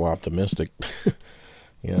not real optimistic.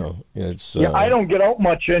 You know, it's... yeah, I don't get out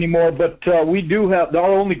much anymore, but we do have...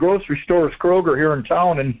 Our only grocery store is Kroger here in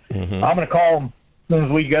town, and I'm going to call them as soon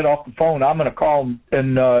as we get off the phone. I'm going to call them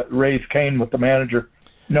and raise Cain with the manager.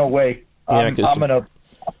 No way. Yeah, I'm going to...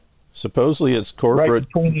 Supposedly it's corporate... Right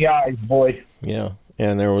between the eyes, boy. Yeah,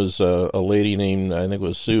 and there was a lady named, I think it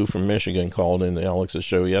was Sue from Michigan, called into Alex's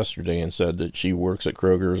show yesterday and said that she works at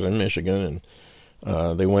Kroger's in Michigan,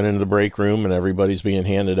 and they went into the break room and everybody's being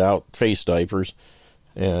handed out face diapers.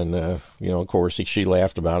 And, you know, of course, she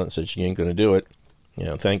laughed about it and said she ain't going to do it. You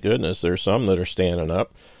know, thank goodness there's some that are standing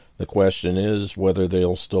up. The question is whether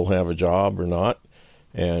they'll still have a job or not.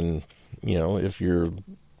 And, you know,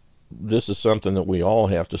 this is something that we all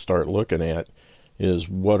have to start looking at, is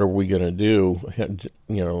what are we going to do,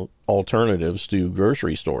 you know, alternatives to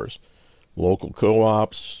grocery stores, local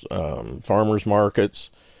co-ops, farmers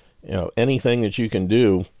markets, you know, anything that you can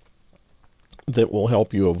do that will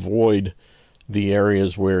help you avoid the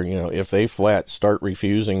areas where, you know, if they flat start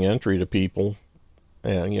refusing entry to people.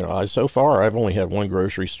 And, you know, so far I've only had one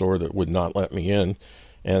grocery store that would not let me in,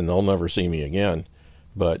 and they'll never see me again.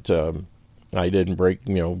 But I didn't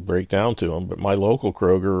break down to them. But my local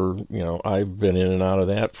Kroger, you know, I've been in and out of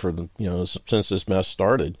that for since this mess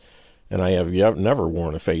started, and I have never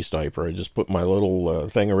worn a face diaper. I just put my little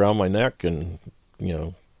thing around my neck and, you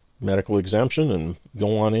know, medical exemption, and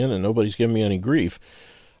go on in, and nobody's giving me any grief.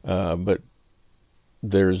 But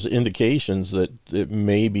there's indications that it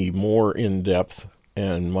may be more in-depth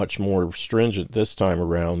and much more stringent this time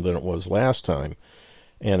around than it was last time.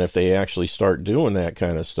 And if they actually start doing that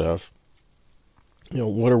kind of stuff, you know,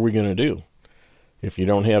 what are we going to do? If you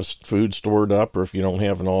don't have food stored up, or if you don't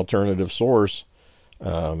have an alternative source,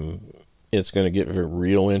 it's going to get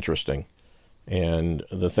real interesting. And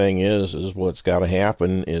the thing is what's got to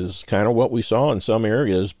happen is kind of what we saw in some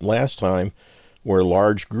areas last time, where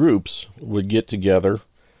large groups would get together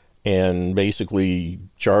and basically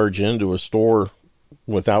charge into a store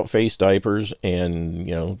without face diapers and,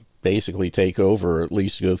 you know, basically take over, or at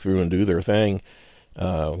least go through and do their thing,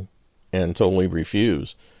 and totally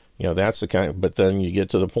refuse. You know, that's the kind. But then you get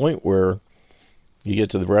to the point where you get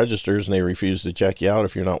to the registers and they refuse to check you out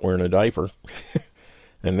if you're not wearing a diaper.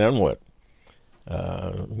 And then what?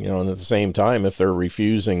 You know, and at the same time, if they're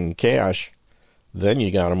refusing cash, then you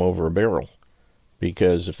got them over a barrel.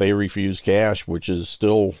 Because if they refuse cash, which is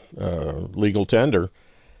still legal tender,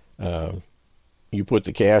 you put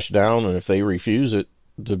the cash down, and if they refuse it,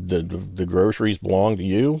 the groceries belong to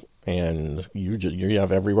you, and you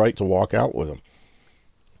have every right to walk out with them.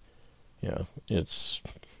 Yeah, it's,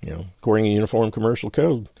 you know, according to Uniform Commercial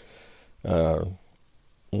Code,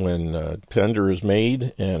 when tender is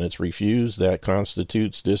made and it's refused, that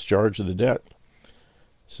constitutes discharge of the debt.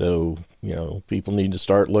 So, you know, people need to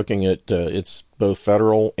start looking at it's both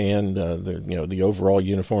federal and the overall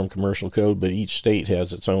Uniform Commercial Code, but each state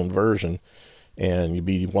has its own version. And you'd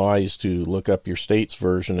be wise to look up your state's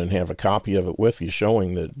version and have a copy of it with you,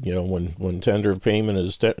 showing that, when tender of payment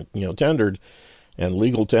is tendered, and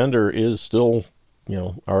legal tender is still,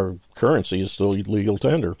 our currency is still legal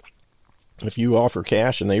tender. If you offer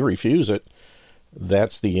cash and they refuse it,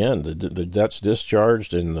 that's the end. The debt's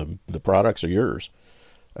discharged and the products are yours.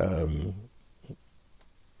 You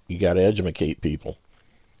got to educate people.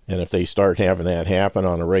 And if they start having that happen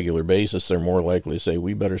on a regular basis, they're more likely to say,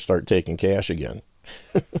 we better start taking cash again.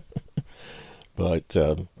 But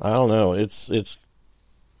I don't know. It's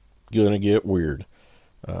going to get weird.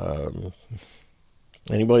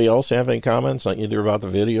 Anybody else have any comments on either about the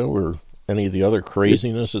video or any of the other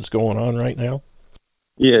craziness that's going on right now?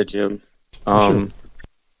 Yeah, Jim. Sure.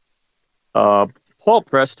 Paul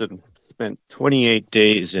Preston spent 28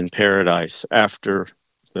 days in paradise after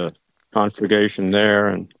the conflagration there,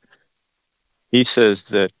 and he says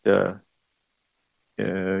that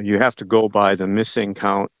you have to go by the missing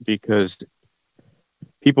count because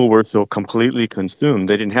people were so completely consumed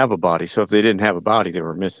they didn't have a body. So if they didn't have a body, they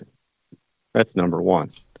were missing. That's number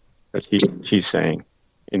one. That's he's saying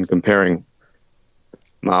in comparing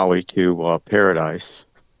Maui to paradise.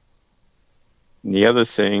 And the other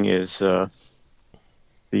thing is the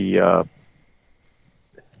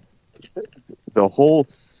whole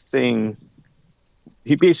thing.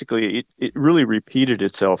 He basically, it really repeated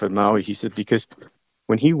itself in Maui. He said, because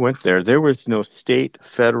when he went there, there was no state,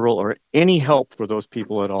 federal, or any help for those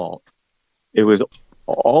people at all. It was,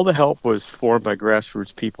 all the help was formed by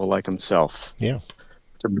grassroots people like himself. Yeah.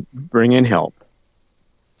 To bring in help.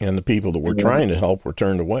 And the people that were trying to help were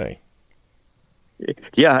turned away.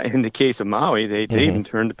 Yeah, in the case of Maui, they even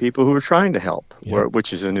turned to people who were trying to help,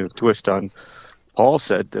 which is a new twist on. Paul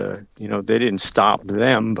said, they didn't stop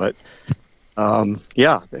them, but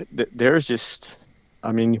there's just,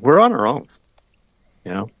 we're on our own,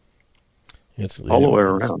 It's all the way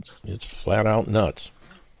around. It's flat out nuts,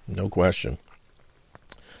 no question.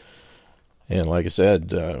 And like I said,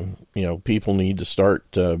 people need to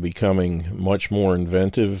start becoming much more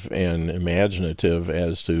inventive and imaginative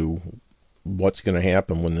as to what's going to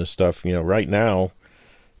happen when this stuff, right now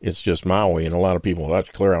it's just Maui, and a lot of people, that's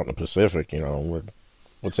clear out in the Pacific,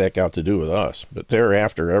 what's that got to do with us? But they're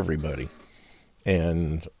after everybody.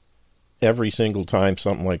 And every single time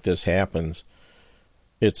something like this happens,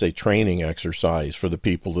 it's a training exercise for the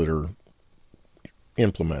people that are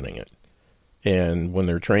implementing it. And when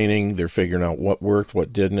they're training, they're figuring out what worked,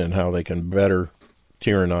 what didn't, and how they can better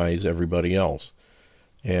tyrannize everybody else.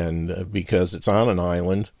 And because it's on an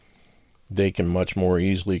island, they can much more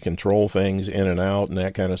easily control things in and out and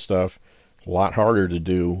that kind of stuff. A lot harder to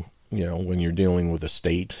do, when you're dealing with a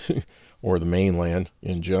state or the mainland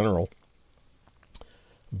in general.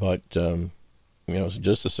 But, it's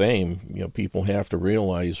just the same. People have to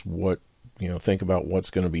realize think about what's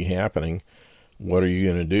going to be happening. What are you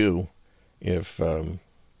going to do if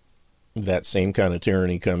that same kind of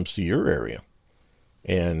tyranny comes to your area?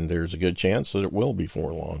 And there's a good chance that it will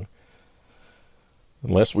before long,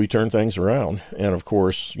 unless we turn things around. And of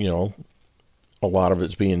course, a lot of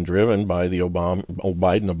it's being driven by the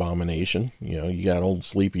Biden abomination. You got old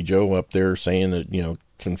Sleepy Joe up there saying that,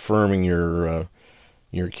 confirming your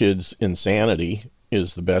kid's insanity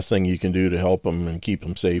is the best thing you can do to help them and keep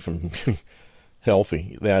them safe and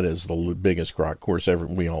healthy. That is the biggest crock. Of course,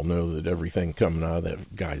 we all know that everything coming out of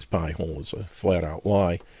that guy's pie hole is a flat out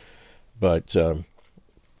lie. But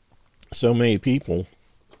so many people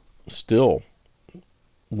still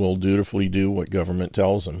will dutifully do what government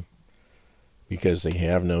tells them because they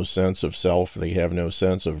have no sense of self. They have no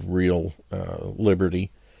sense of real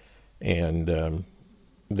liberty. And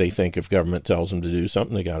they think if government tells them to do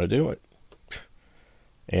something, they got to do it.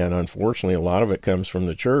 And unfortunately, a lot of it comes from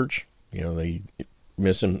the church. They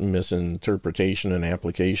misinterpretation and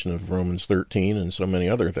application of Romans 13 and so many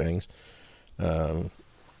other things. But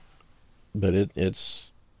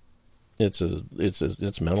it's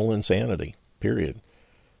mental insanity, period.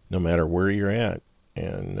 No matter where you're at.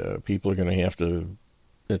 And people are going to have to,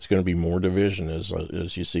 it's going to be more division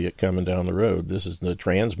as you see it coming down the road. This is the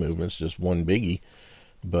trans movement's just one biggie.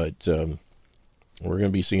 But we're going to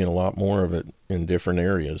be seeing a lot more of it in different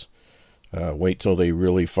areas. Wait till they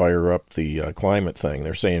really fire up the climate thing.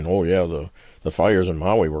 They're saying, oh yeah, the fires in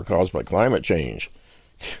Maui were caused by climate change.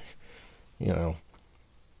 The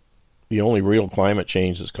only real climate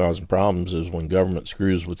change that's causing problems is when government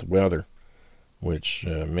screws with the weather, which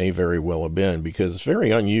may very well have been, because it's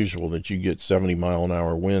very unusual that you get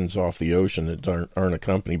 70-mile-an-hour winds off the ocean that aren't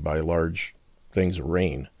accompanied by large things of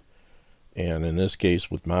rain. And in this case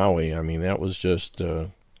with Maui, that was just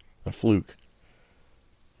a fluke.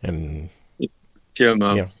 And Jim,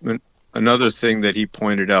 another thing that he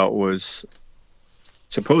pointed out was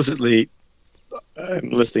supposedly, I'm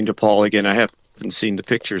listening to Paul again. I haven't seen the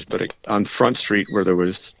pictures, but on Front Street where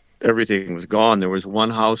everything was gone, there was one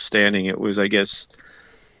house standing. It was, I guess,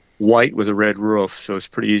 white with a red roof, so it's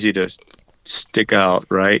pretty easy to stick out,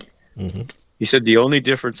 right? Mm-hmm. He said the only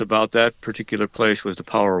difference about that particular place was the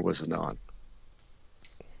power wasn't on.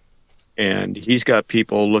 And he's got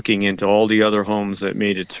people looking into all the other homes that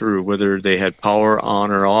made it through, whether they had power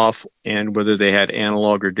on or off, and whether they had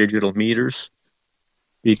analog or digital meters,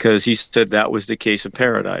 because he said that was the case of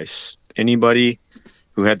Paradise. Anybody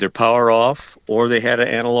who had their power off or they had an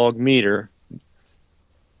analog meter,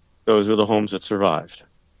 those were the homes that survived.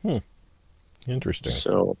 Interesting.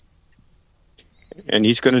 So, and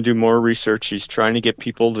he's going to do more research. He's trying to get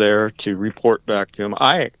people there to report back to him.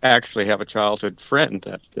 I actually have a childhood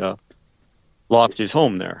friend that lost his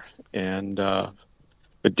home there, and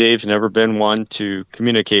but Dave's never been one to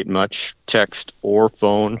communicate much, text or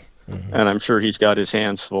phone, and I'm sure he's got his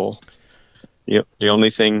hands full. The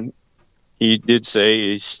only thing he did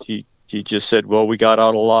say is he just said, well, we got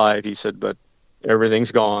out alive. He said, but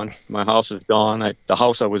everything's gone. My house is gone. The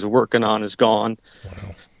house I was working on is gone.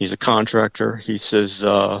 Wow. He's a contractor. He says,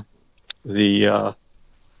 I said,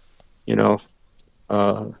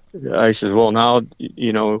 well, now,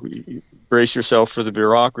 brace yourself for the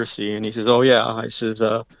bureaucracy. And he says, oh yeah. I says,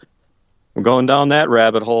 I'm going down that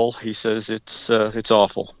rabbit hole. He says, it's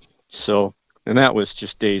awful. So, and that was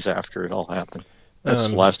just days after it all happened. That's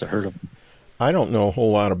the last I heard of him. I don't know a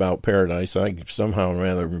whole lot about Paradise. I somehow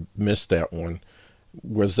rather missed that one.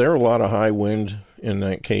 Was there a lot of high wind in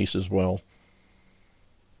that case as well?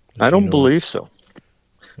 I don't believe so.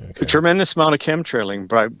 Okay. A tremendous amount of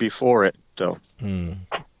chemtrailing right before it, though.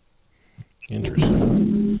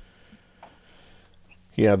 Interesting.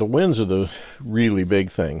 Yeah, the winds are the really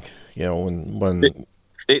big thing. When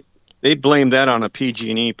they blame that on a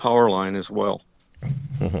PG&E power line as well.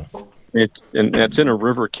 And that's in a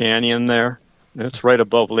river canyon there. It's right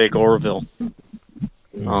above Lake Oroville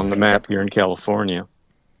on the map here in California.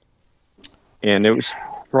 And it was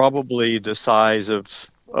probably the size of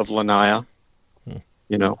Lanaya,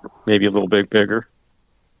 maybe a little bit bigger.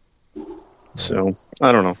 So,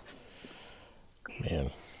 I don't know.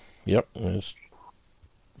 Man. Yep.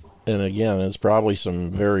 And again, it's probably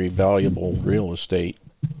some very valuable real estate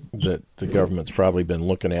that the government's probably been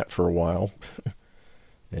looking at for a while.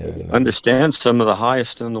 And understand some of the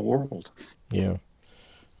highest in the world. Yeah.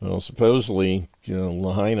 Well, supposedly,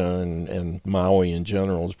 Lahaina and Maui in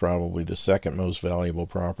general is probably the second most valuable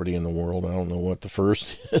property in the world. I don't know what the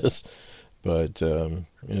first is, but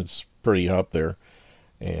it's pretty up there.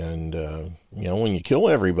 And, when you kill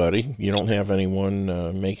everybody, you don't have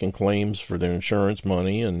anyone making claims for their insurance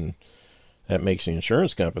money, and that makes the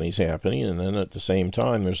insurance companies happy. And then at the same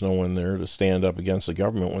time, there's no one there to stand up against the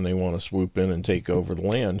government when they want to swoop in and take over the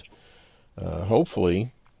land.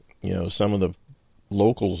 Hopefully, some of the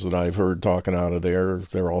locals that I've heard talking out of there,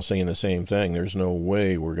 they're all saying the same thing. There's no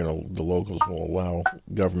way the locals will allow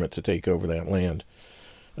government to take over that land,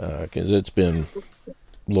 because it's been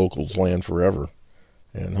locals' land forever,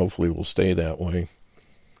 and hopefully will stay that way.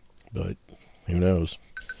 But who knows?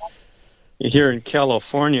 Here in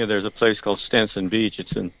California, there's a place called Stenson Beach.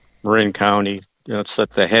 It's in Marin County. It's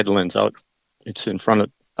at the headlands out. It's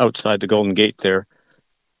outside the Golden Gate there.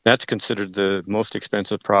 That's considered the most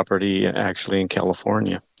expensive property actually in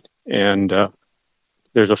California. And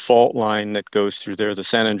there's a fault line that goes through there. The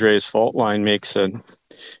San Andreas fault line makes an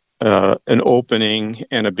opening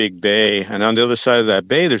and a big bay. And on the other side of that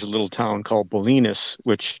bay, there's a little town called Bolinas,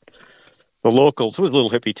 which the locals, it was a little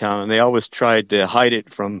hippie town, and they always tried to hide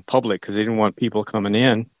it from public because they didn't want people coming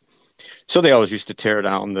in. So they always used to tear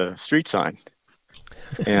down the street sign.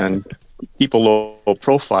 And people low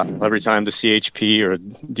profile. Every time the CHP or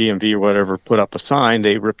DMV or whatever put up a sign,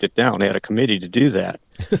 they ripped it down. They had a committee to do that,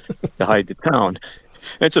 to hide the town.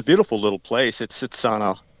 It's a beautiful little place. It sits on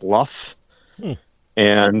a bluff,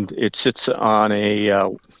 and it sits on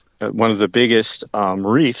one of the biggest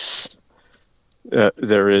reefs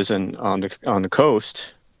there is on the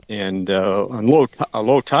coast. And on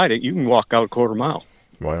low tide, you can walk out a quarter mile.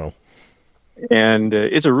 Wow. And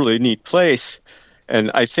it's a really neat place.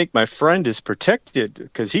 And I think my friend is protected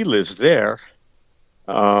because he lives there.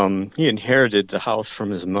 He inherited the house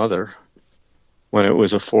from his mother when it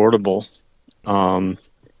was affordable. But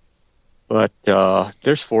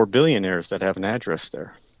there's 4 billionaires that have an address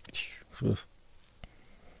there.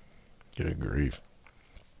 Good grief.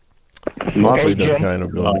 Mostly the kind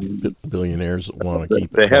of billionaires that want to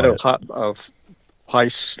keep They had quiet. a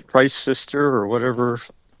Price sister or whatever,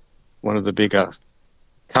 one of the big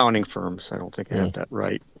accounting firms. I don't think I have that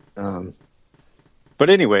right. But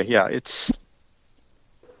anyway, yeah,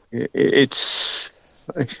 it's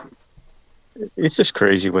just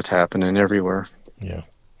crazy what's happening everywhere. Yeah.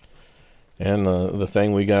 And the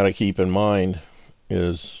thing we got to keep in mind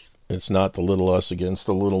is it's not the little us against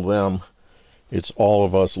the little them. It's all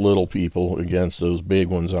of us little people against those big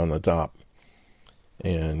ones on the top.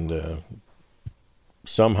 And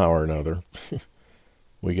somehow or another,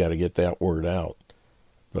 we got to get that word out.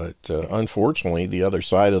 But unfortunately, the other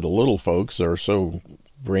side of the little folks are so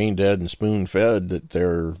brain dead and spoon fed that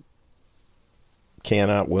they're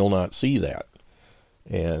will not see that.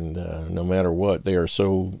 And no matter what, they are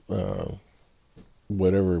so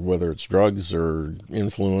whether it's drugs or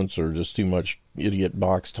influence or just too much idiot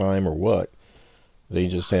box time or what, they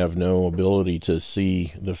just have no ability to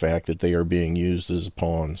see the fact that they are being used as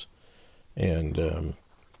pawns. And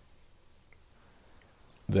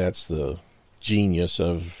that's the genius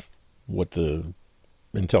of what the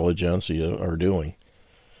intelligentsia are doing.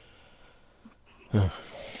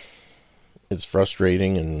 It's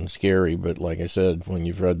frustrating and scary, but like I said, when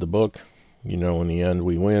you've read the book, you know in the end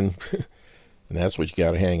we win. And that's what you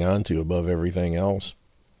got to hang on to above everything else.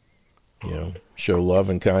 You know, show love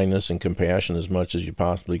and kindness and compassion as much as you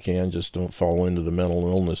possibly can. Just don't fall into the mental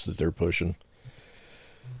illness that they're pushing.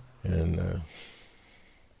 And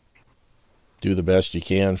do the best you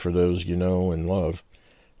can for those you know and love.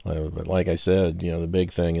 But like I said, you know, the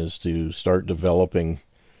big thing is to start developing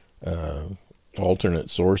alternate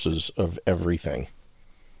sources of everything.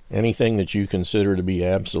 Anything that you consider to be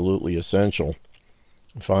absolutely essential,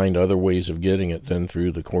 find other ways of getting it than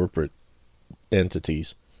through the corporate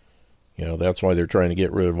entities. You know, that's why they're trying to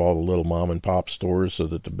get rid of all the little mom and pop stores so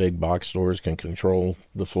that the big box stores can control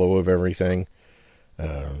the flow of everything.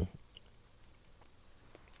 You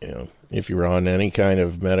know, if you're on any kind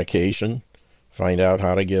of medication, find out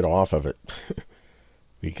how to get off of it.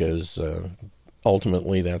 Because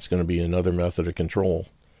ultimately that's going to be another method of control.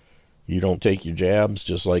 You don't take your jabs,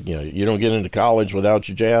 just like, you know, you don't get into college without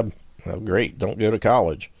your jab. Well, great, don't go to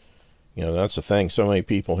college. You know, that's the thing. So many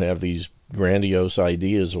people have these grandiose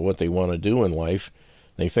ideas of what they want to do in life.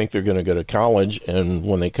 They think they're going to go to college, and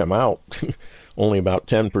when they come out, only about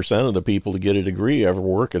 10% of the people to get a degree ever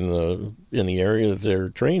work in the area that they're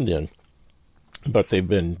trained in. But they've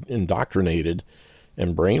been indoctrinated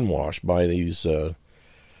and brainwashed by these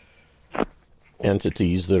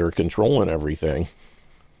entities that are controlling everything.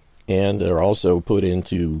 And they're also put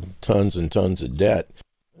into tons and tons of debt.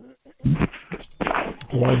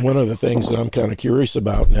 One of the things that I'm kind of curious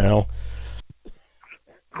about now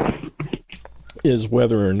is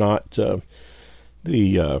whether or not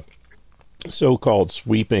the so-called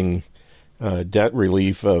sweeping debt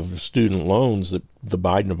relief of student loans that the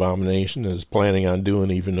Biden abomination is planning on doing,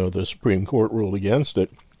 even though the Supreme Court ruled against it,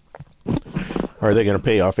 are they going to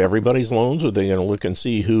pay off everybody's loans, or are they going to look and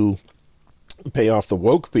see who pay off the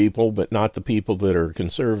woke people, but not the people that are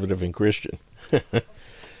conservative and Christian?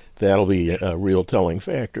 That'll be a real telling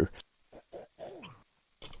factor.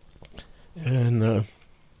 And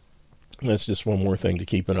that's just one more thing to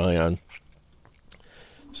keep an eye on.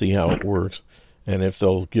 See how it works. And if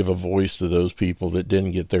they'll give a voice to those people that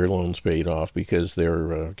didn't get their loans paid off because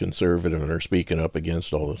they're conservative and are speaking up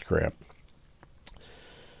against all this crap.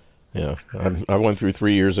 Yeah, I went through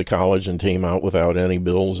 3 years of college and came out without any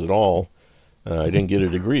bills at all. I didn't get a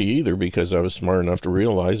degree either because I was smart enough to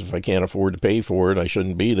realize if I can't afford to pay for it, I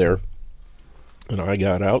shouldn't be there. And I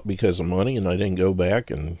got out because of money, and I didn't go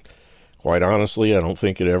back. And quite honestly, I don't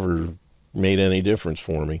think it ever made any difference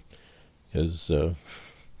for me. Because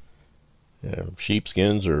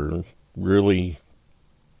sheepskins are really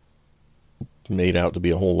made out to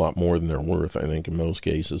be a whole lot more than they're worth, I think, in most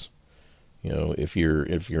cases. You know, if you're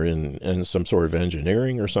in some sort of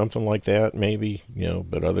engineering or something like that, maybe, you know,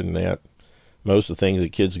 but other than that, most of the things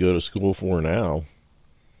that kids go to school for now,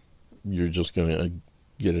 you're just going to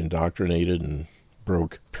get indoctrinated and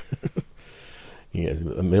broke. You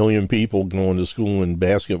know, 1 million people going to school in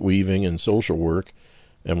basket weaving and social work,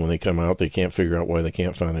 and when they come out, they can't figure out why they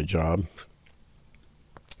can't find a job.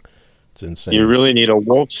 It's insane. You really need a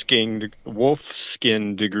wolfskin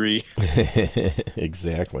degree.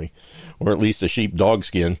 Exactly. Or at least a sheepdog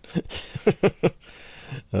skin.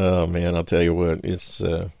 Oh, man, I'll tell you what. It's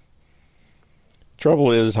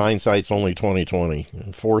trouble is hindsight's only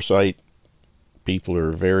 20/20. Foresight, people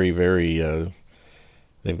are very, very,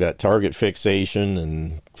 they've got target fixation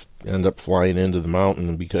and end up flying into the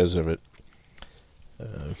mountain because of it.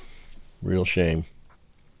 Real shame.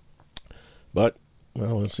 But,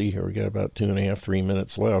 well, let's see here. We got about 2.5, 3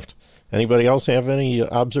 minutes left. Anybody else have any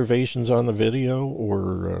observations on the video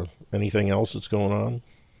or anything else that's going on?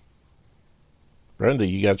 Brenda,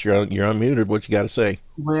 you're unmuted. What you got to say?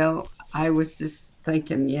 Well, I was just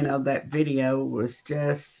thinking, that video was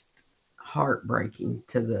just heartbreaking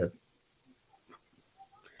to the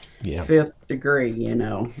fifth degree.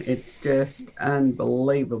 It's just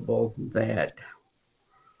unbelievable that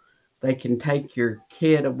they can take your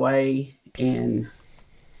kid away and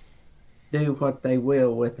do what they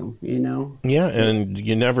will with them, Yeah, and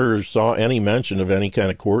you never saw any mention of any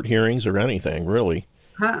kind of court hearings or anything, really.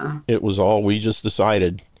 It was all, we just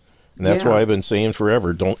decided. And that's why I've been saying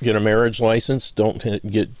forever, don't get a marriage license, don't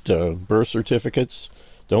get birth certificates,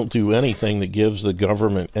 don't do anything that gives the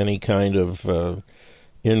government any kind of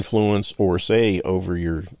influence or say over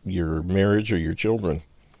your marriage or your children.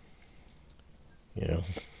 Yeah,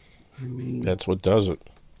 I mean, that's what does it.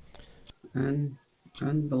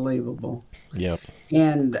 Unbelievable. Yeah.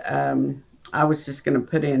 And I was just going to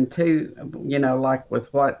put in too, like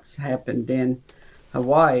with what's happened in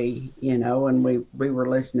Hawaii, and we were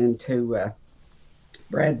listening to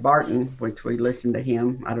Brad Barton, which we listened to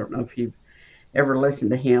him. I don't know if you've ever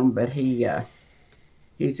listened to him, but he's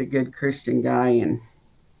a good Christian guy in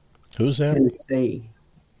Who's that? Tennessee.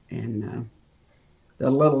 And the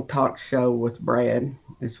Little Talk Show with Brad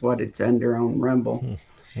is what it's under on Rumble.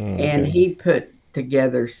 And he put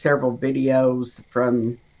together several videos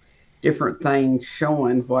from different things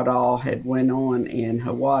showing what all had went on in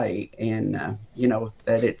Hawaii, and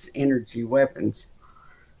that it's energy weapons.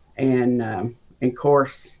 And of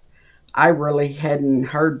course, I really hadn't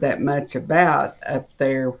heard that much about up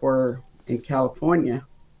there where in California,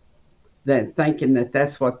 that thinking that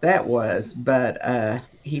that's what that was. But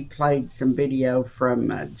he played some video from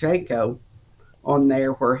Jaco on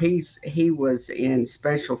there where he was in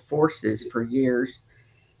special forces for years,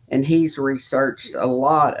 and he's researched a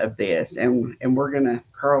lot of this, and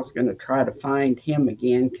Carl's gonna try to find him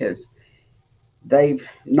again, because they've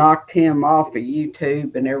knocked him off of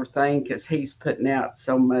YouTube and everything, because he's putting out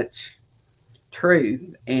so much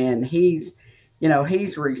truth. And he's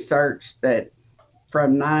researched that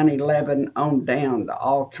from 9/11 on down to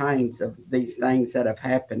all kinds of these things that have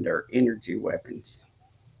happened are energy weapons.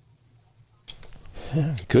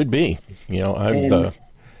 Could be.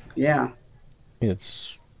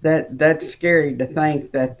 It's that's scary to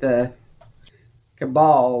think that the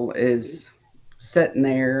cabal is sitting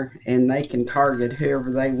there and they can target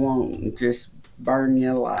whoever they want and just burn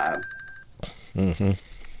you alive.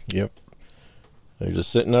 Yep. They're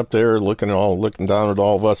just sitting up there looking down at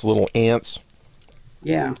all of us little ants.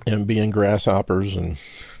 Yeah. And being grasshoppers and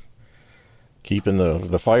keeping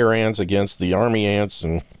the fire ants against the army ants,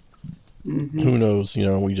 and who knows,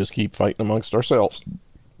 we just keep fighting amongst ourselves.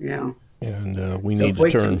 Yeah. And we need to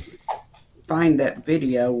turn. Find that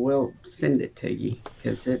video, we'll send it to you,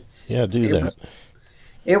 because it's. Yeah, do that.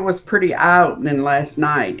 It was pretty eye-opening last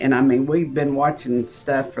night, and I mean, we've been watching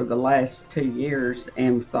stuff for the last 2 years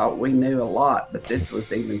and thought we knew a lot, but this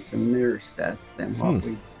was even some newer stuff than what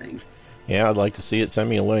we'd seen. Yeah, I'd like to see it. Send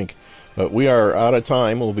me a link. But we are out of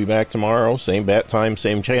time. We'll be back tomorrow, same bat time,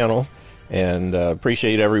 same channel. And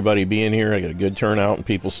appreciate everybody being here. I got a good turnout, and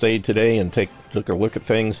people stayed today and took a look at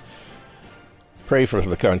things. Pray for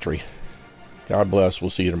the country. God bless. We'll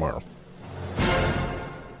see you tomorrow.